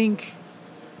I think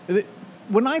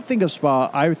when I think of spa,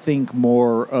 I think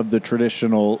more of the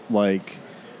traditional like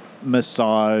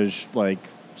massage, like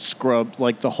scrub,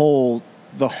 like the whole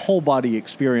body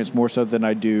experience more so than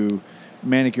I do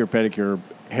manicure, pedicure,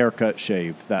 haircut,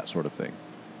 shave, that sort of thing.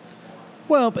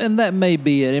 Well, and that may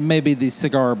be it. It may be the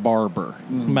cigar barber.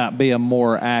 Mm-hmm. Might be a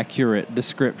more accurate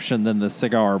description than the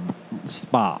cigar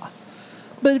spa.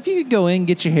 But if you could go in,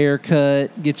 get your hair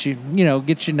cut, get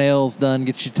your nails done,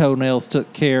 get your toenails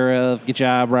took care of, get your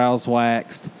eyebrows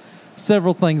waxed,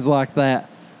 several things like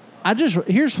that.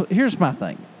 Here's my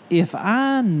thing. If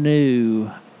I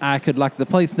knew I could, like the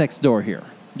place next door here.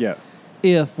 Yeah.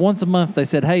 If once a month they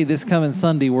said, hey, this coming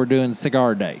Sunday we're doing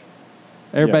cigar day.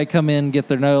 Everybody come in, get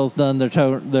their nails done,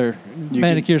 their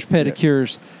manicures,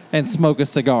 pedicures, and smoke a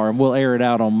cigar, and we'll air it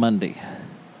out on Monday.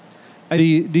 Do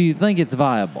you think it's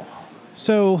viable?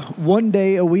 So 1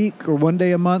 day a week or 1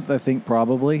 day a month, I think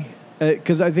probably.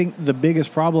 Because I think the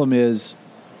biggest problem is,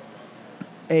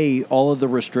 all of the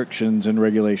restrictions and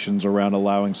regulations around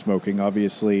allowing smoking.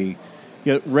 Obviously,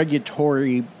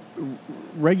 regulatory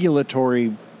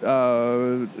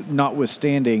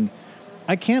notwithstanding,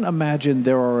 I can't imagine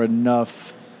there are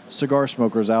enough cigar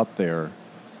smokers out there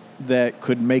that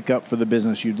could make up for the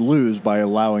business you'd lose by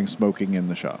allowing smoking in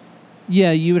the shop.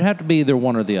 Yeah, you would have to be either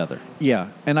one or the other. Yeah,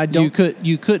 and I don't.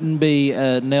 You couldn't be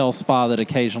a nail spa that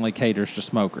occasionally caters to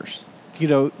smokers.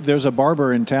 There's a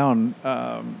barber in town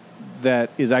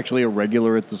that is actually a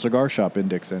regular at the cigar shop in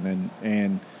Dixon,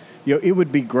 and it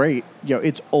would be great.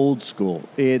 It's old school.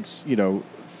 It's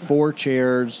 4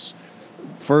 chairs.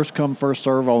 First come, first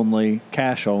serve only,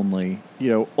 cash only,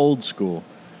 old school.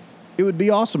 It would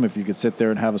be awesome if you could sit there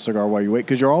and have a cigar while you wait,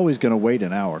 because you're always going to wait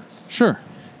an hour. Sure.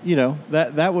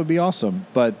 That would be awesome,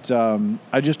 but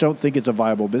I just don't think it's a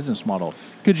viable business model.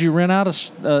 Could you rent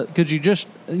out could you just,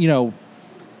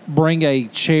 bring a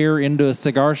chair into a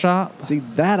cigar shop? See,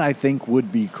 that I think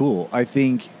would be cool. I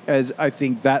think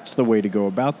that's the way to go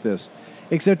about this,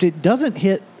 except it doesn't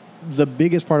hit the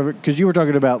biggest part of it, because you were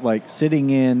talking about like sitting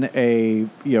in a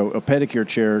pedicure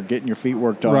chair, getting your feet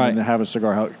worked on, right, and then have a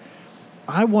cigar.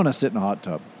 I want to sit in a hot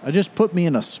tub. Just put me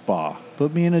in a spa,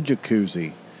 put me in a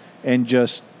jacuzzi, and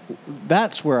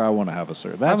that's where I want to have a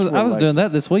cigar. I was doing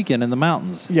that this weekend in the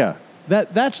mountains. Yeah,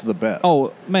 that's the best.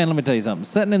 Oh man, let me tell you something.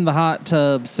 Sitting in the hot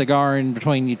tub, cigar in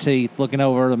between your teeth, looking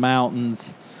over the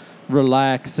mountains,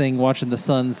 relaxing, watching the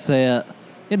sunset.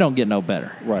 It don't get no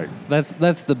better. Right.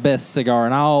 That's the best cigar.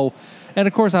 And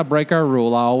of course I break our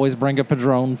rule. I always bring a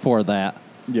Padron for that.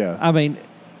 Yeah. I mean,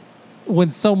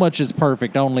 when so much is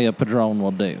perfect, only a Padron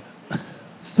will do.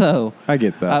 So I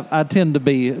get that. I tend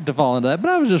to fall into that.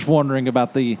 But I was just wondering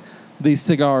about the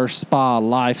cigar spa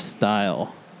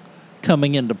lifestyle.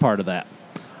 coming into part of that.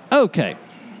 Okay,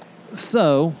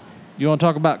 so you want to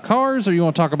talk about cars or you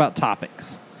want to talk about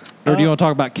topics? Or do you want to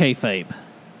talk about kayfabe?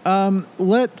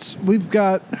 We've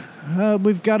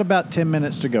got about 10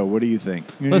 minutes to go. What do you think?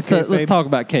 Let's talk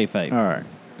about kayfabe.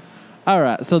 All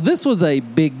right. So this was a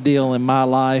big deal in my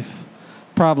life,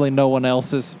 probably no one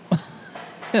else's,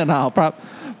 and I'll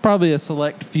probably a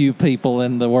select few people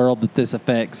in the world that this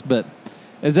affects. But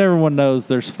as everyone knows,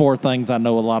 there's 4 things I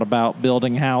know a lot about: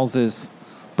 building houses,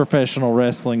 professional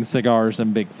wrestling, cigars,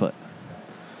 and Bigfoot.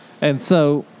 And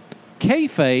so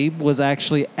kayfabe was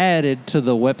actually added to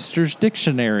the Webster's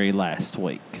Dictionary last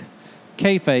week.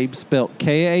 Kayfabe, spelled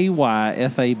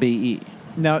Kayfabe.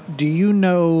 Now, do you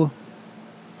know,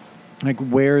 like,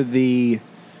 where the,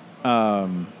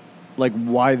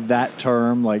 why that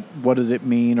term, like, what does it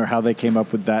mean, or how they came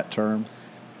up with that term?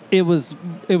 It was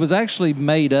actually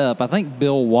made up. I think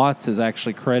Bill Watts is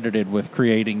actually credited with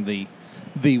creating the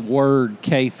word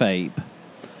kayfabe.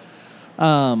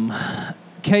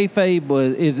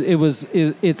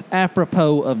 Kayfabe it's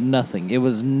apropos of nothing.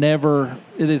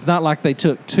 It's not like they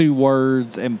took 2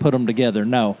 words and put them together.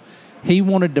 No, he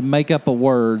wanted to make up a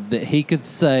word that he could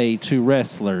say to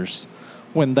wrestlers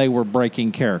when they were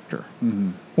breaking character.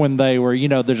 Mm-hmm. When they were,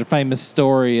 there's a famous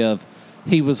story of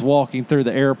he was walking through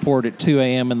the airport at 2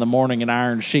 a.m. in the morning and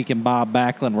Iron Sheik and Bob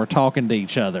Backlund were talking to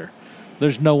each other.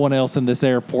 There's no one else in this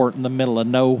airport in the middle of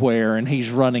nowhere, and he's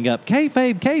running up,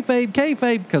 kayfabe, kayfabe,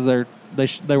 kayfabe, because they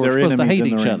were supposed to hate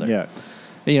each other. Yeah.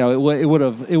 It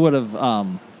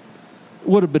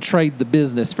would have betrayed the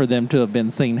business for them to have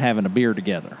been seen having a beer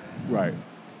together. Right.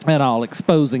 And all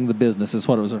exposing the business is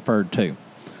what it was referred to.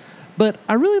 But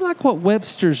I really like what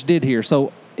Webster's did here.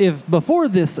 So if before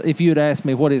this, if you had asked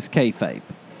me what is kayfabe,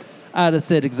 I'd have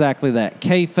said exactly that.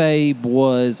 Kayfabe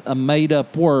was a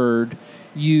made-up word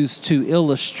used to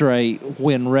illustrate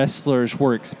when wrestlers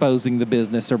were exposing the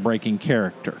business or breaking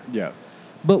character. Yeah.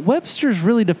 But Webster's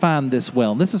really defined this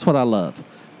well, and this is what I love.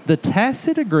 The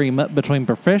tacit agreement between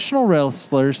professional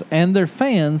wrestlers and their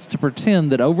fans to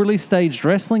pretend that overly staged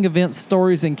wrestling events,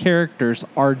 stories, and characters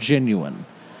are genuine.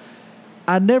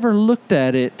 I never looked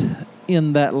at it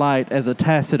in that light as a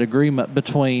tacit agreement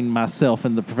between myself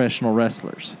and the professional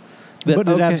wrestlers. But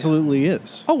it absolutely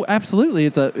is. Oh, absolutely.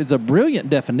 It's a brilliant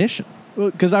definition.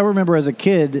 Well, because I remember as a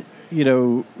kid,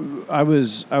 I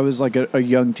was like a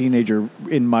young teenager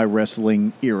in my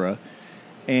wrestling era.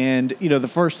 And, the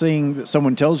first thing that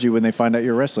someone tells you when they find out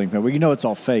you're a wrestling fan, well, it's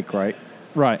all fake, right?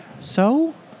 Right.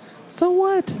 So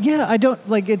what? Yeah, I don't,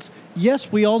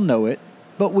 yes, we all know it,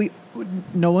 but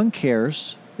no one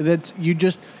cares. You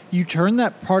turn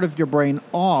that part of your brain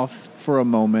off for a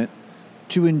moment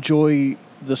to enjoy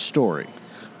the story.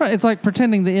 Right. It's like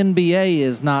pretending the NBA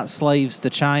is not slaves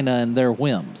to China and their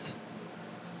whims.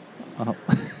 Oh.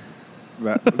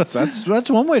 That's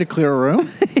one way to clear a room.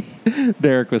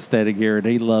 Derek was standing here, and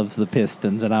he loves the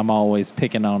Pistons, and I'm always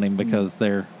picking on him because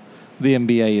the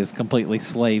NBA is completely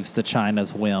slaves to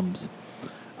China's whims.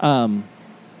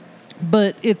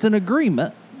 But it's an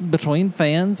agreement between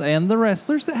fans and the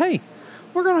wrestlers that, hey,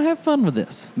 we're going to have fun with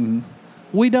this. Mm-hmm.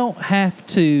 We don't have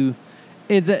to.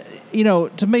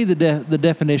 To me, the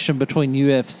definition between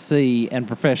UFC and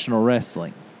professional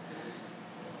wrestling.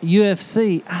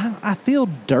 UFC, I feel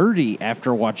dirty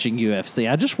after watching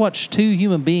UFC. I just watched 2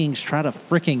 human beings try to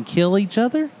freaking kill each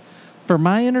other for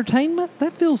my entertainment.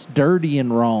 That feels dirty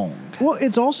and wrong. Well,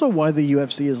 it's also why the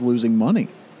UFC is losing money.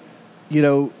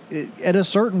 At a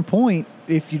certain point,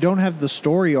 if you don't have the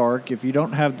story arc, if you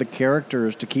don't have the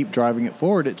characters to keep driving it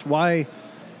forward, it's why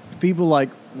people like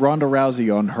Ronda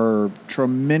Rousey on her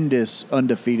tremendous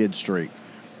undefeated streak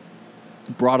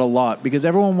brought a lot because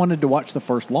everyone wanted to watch the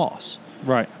first loss.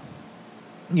 Right.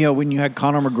 When you had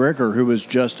Conor McGregor, who was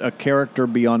just a character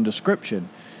beyond description,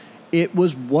 it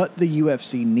was what the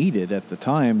UFC needed at the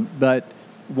time. But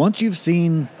once you've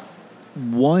seen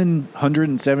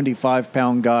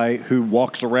 175-pound guy who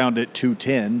walks around at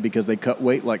 210 because they cut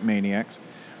weight like maniacs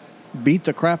beat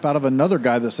the crap out of another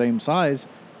guy the same size,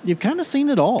 you've kind of seen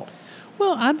it all.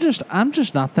 Well, I'm just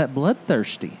not that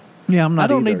bloodthirsty. Yeah, I'm not. I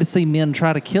don't either. need to see men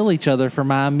try to kill each other for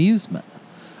my amusement.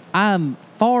 I'm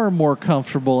far more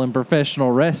comfortable in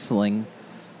professional wrestling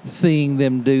seeing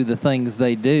them do the things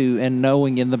they do and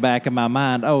knowing in the back of my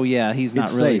mind, oh, yeah, he's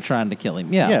not really trying to kill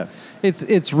him. Yeah.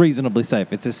 It's reasonably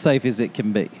safe. It's as safe as it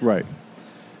can be. Right.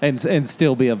 And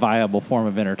still be a viable form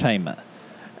of entertainment.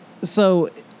 So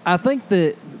I think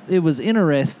that it was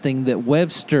interesting that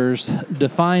Webster's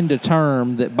defined a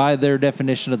term that by their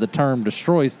definition of the term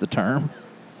destroys the term.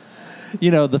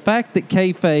 The fact that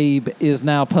kayfabe is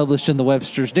now published in the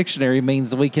Webster's Dictionary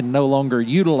means we can no longer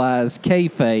utilize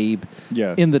kayfabe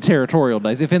in the territorial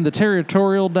days. If in the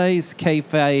territorial days,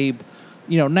 kayfabe,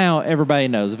 now everybody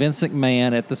knows Vince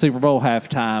McMahon at the Super Bowl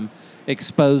halftime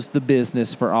exposed the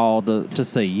business for all to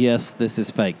see. Yes, this is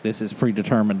fake. This is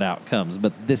predetermined outcomes,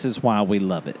 but this is why we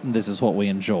love it, and this is what we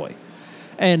enjoy.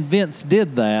 And Vince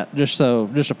did that, just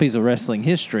a piece of wrestling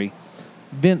history.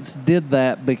 Vince did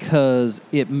that because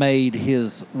it made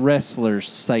his wrestlers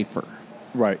safer.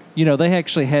 Right. They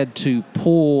actually had to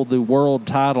pull the world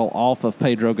title off of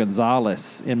Pedro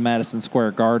Gonzalez in Madison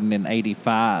Square Garden in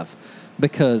 '85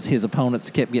 because his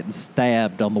opponents kept getting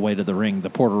stabbed on the way to the ring. The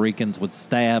Puerto Ricans would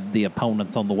stab the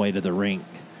opponents on the way to the ring.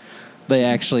 They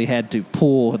actually had to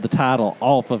pull the title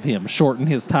off of him, shorten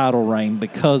his title reign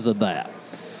because of that.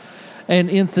 And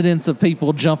incidents of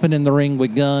people jumping in the ring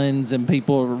with guns and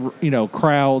people,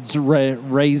 crowds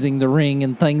raising the ring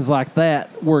and things like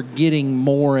that were getting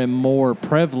more and more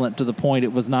prevalent to the point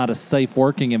it was not a safe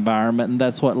working environment. And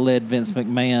that's what led Vince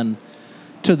McMahon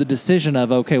to the decision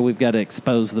of, okay, we've got to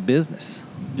expose the business.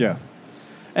 Yeah.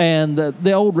 And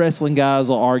the old wrestling guys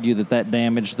will argue that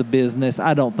damaged the business.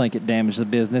 I don't think it damaged the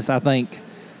business. I think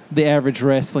the average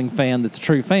wrestling fan that's a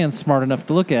true fan is smart enough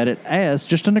to look at it as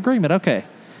just an agreement. Okay.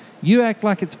 You act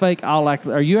like it's fake,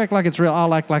 or you act like it's real,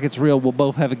 I'll act like it's real. We'll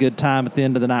both have a good time. At the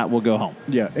end of the night, we'll go home.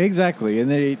 Yeah, exactly. And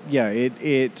then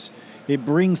it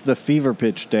brings the fever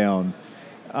pitch down.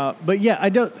 But yeah,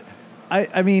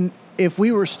 I mean, if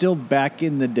we were still back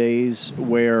in the days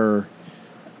where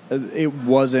it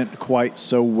wasn't quite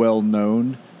so well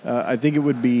known, I think it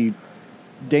would be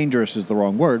dangerous is the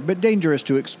wrong word, but dangerous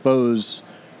to expose.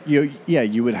 You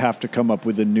would have to come up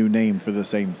with a new name for the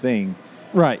same thing.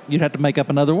 Right, you'd have to make up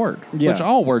another word, which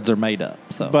all words are made up.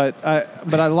 So, but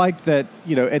I like that.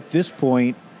 At this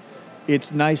point,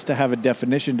 it's nice to have a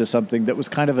definition to something that was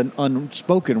kind of an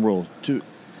unspoken rule.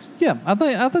 Yeah, I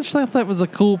just thought that was a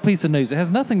cool piece of news. It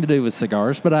has nothing to do with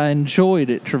cigars, but I enjoyed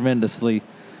it tremendously,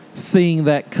 seeing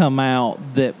that come out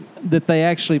that they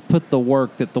actually put the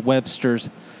work, that the Websters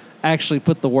actually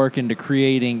put the work into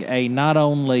creating a not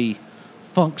only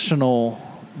functional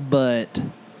but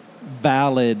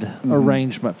valid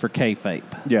arrangement for kayfabe.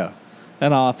 Yeah,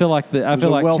 and I feel like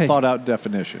well thought out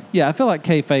definition. Yeah, I feel like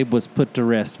kayfabe was put to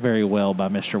rest very well by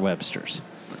Mr. Webster's.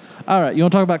 All right, you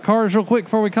want to talk about cars real quick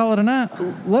before we call it a night?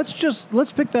 Let's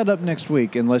pick that up next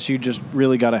week, unless you just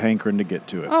really got a hankering to get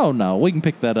to it. Oh no, we can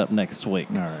pick that up next week.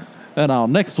 All right,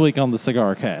 and next week on the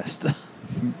CigarCast.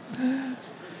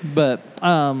 But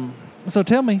so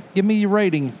tell me, give me your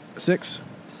rating. 6.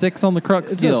 6 on the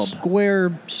Crux Guild. It's a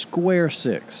square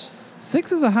 6.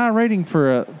 6 is a high rating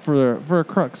for a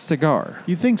Crux cigar.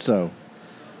 You think so?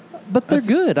 But they're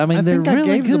good. I mean, they're really good.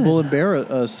 I gave the Bull and Bear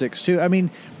a 6 too. I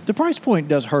mean, the price point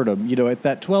does hurt them, at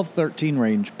that 12-13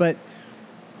 range. But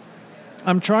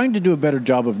I'm trying to do a better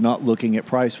job of not looking at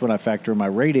price when I factor in my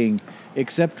rating,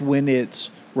 except when it's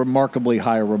remarkably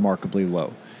high or remarkably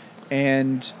low.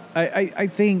 And I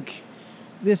think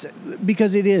this,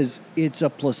 because it's a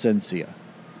Plasencia.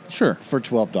 Sure. For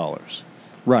 $12.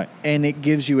 Right. And it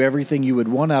gives you everything you would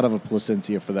want out of a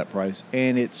Plasencia for that price.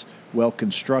 And it's well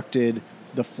constructed.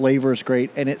 The flavor is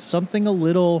great. And it's something a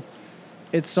little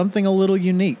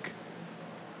unique.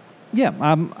 Yeah,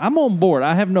 I'm on board.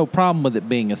 I have no problem with it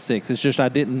being a 6. It's just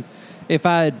if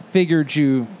I had figured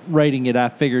you rating it, I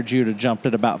figured you'd have jumped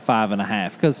at about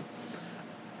 5.5. Because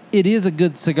it is a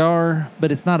good cigar,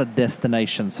 but it's not a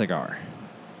destination cigar.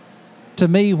 To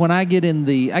me, when I get in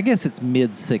I guess it's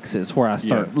mid-6s where I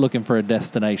start looking for a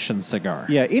destination cigar.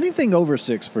 Yeah, anything over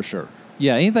 6 for sure.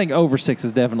 Yeah, anything over 6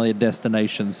 is definitely a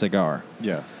destination cigar.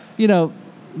 Yeah.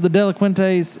 The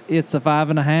Delinquentes, it's a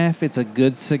 5.5. It's a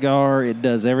good cigar. It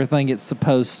does everything it's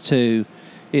supposed to.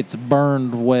 It's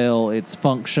burned well. It's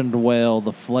functioned well.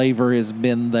 The flavor has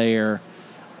been there.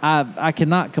 I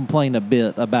cannot complain a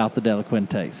bit about the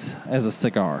Delinquentes as a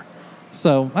cigar.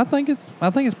 So I think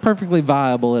it's perfectly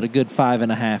viable at a good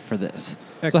 5.5 for this.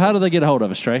 Excellent. So how do they get a hold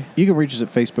of us, Trey? You can reach us at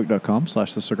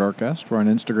facebook.com/thecigarcast. We're on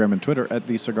Instagram and Twitter at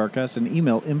 @thecigarcast, and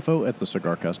email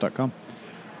info@thecigarcast.com.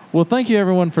 Well, thank you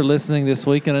everyone for listening this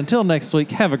week, and until next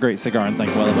week, have a great cigar and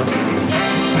think well of us.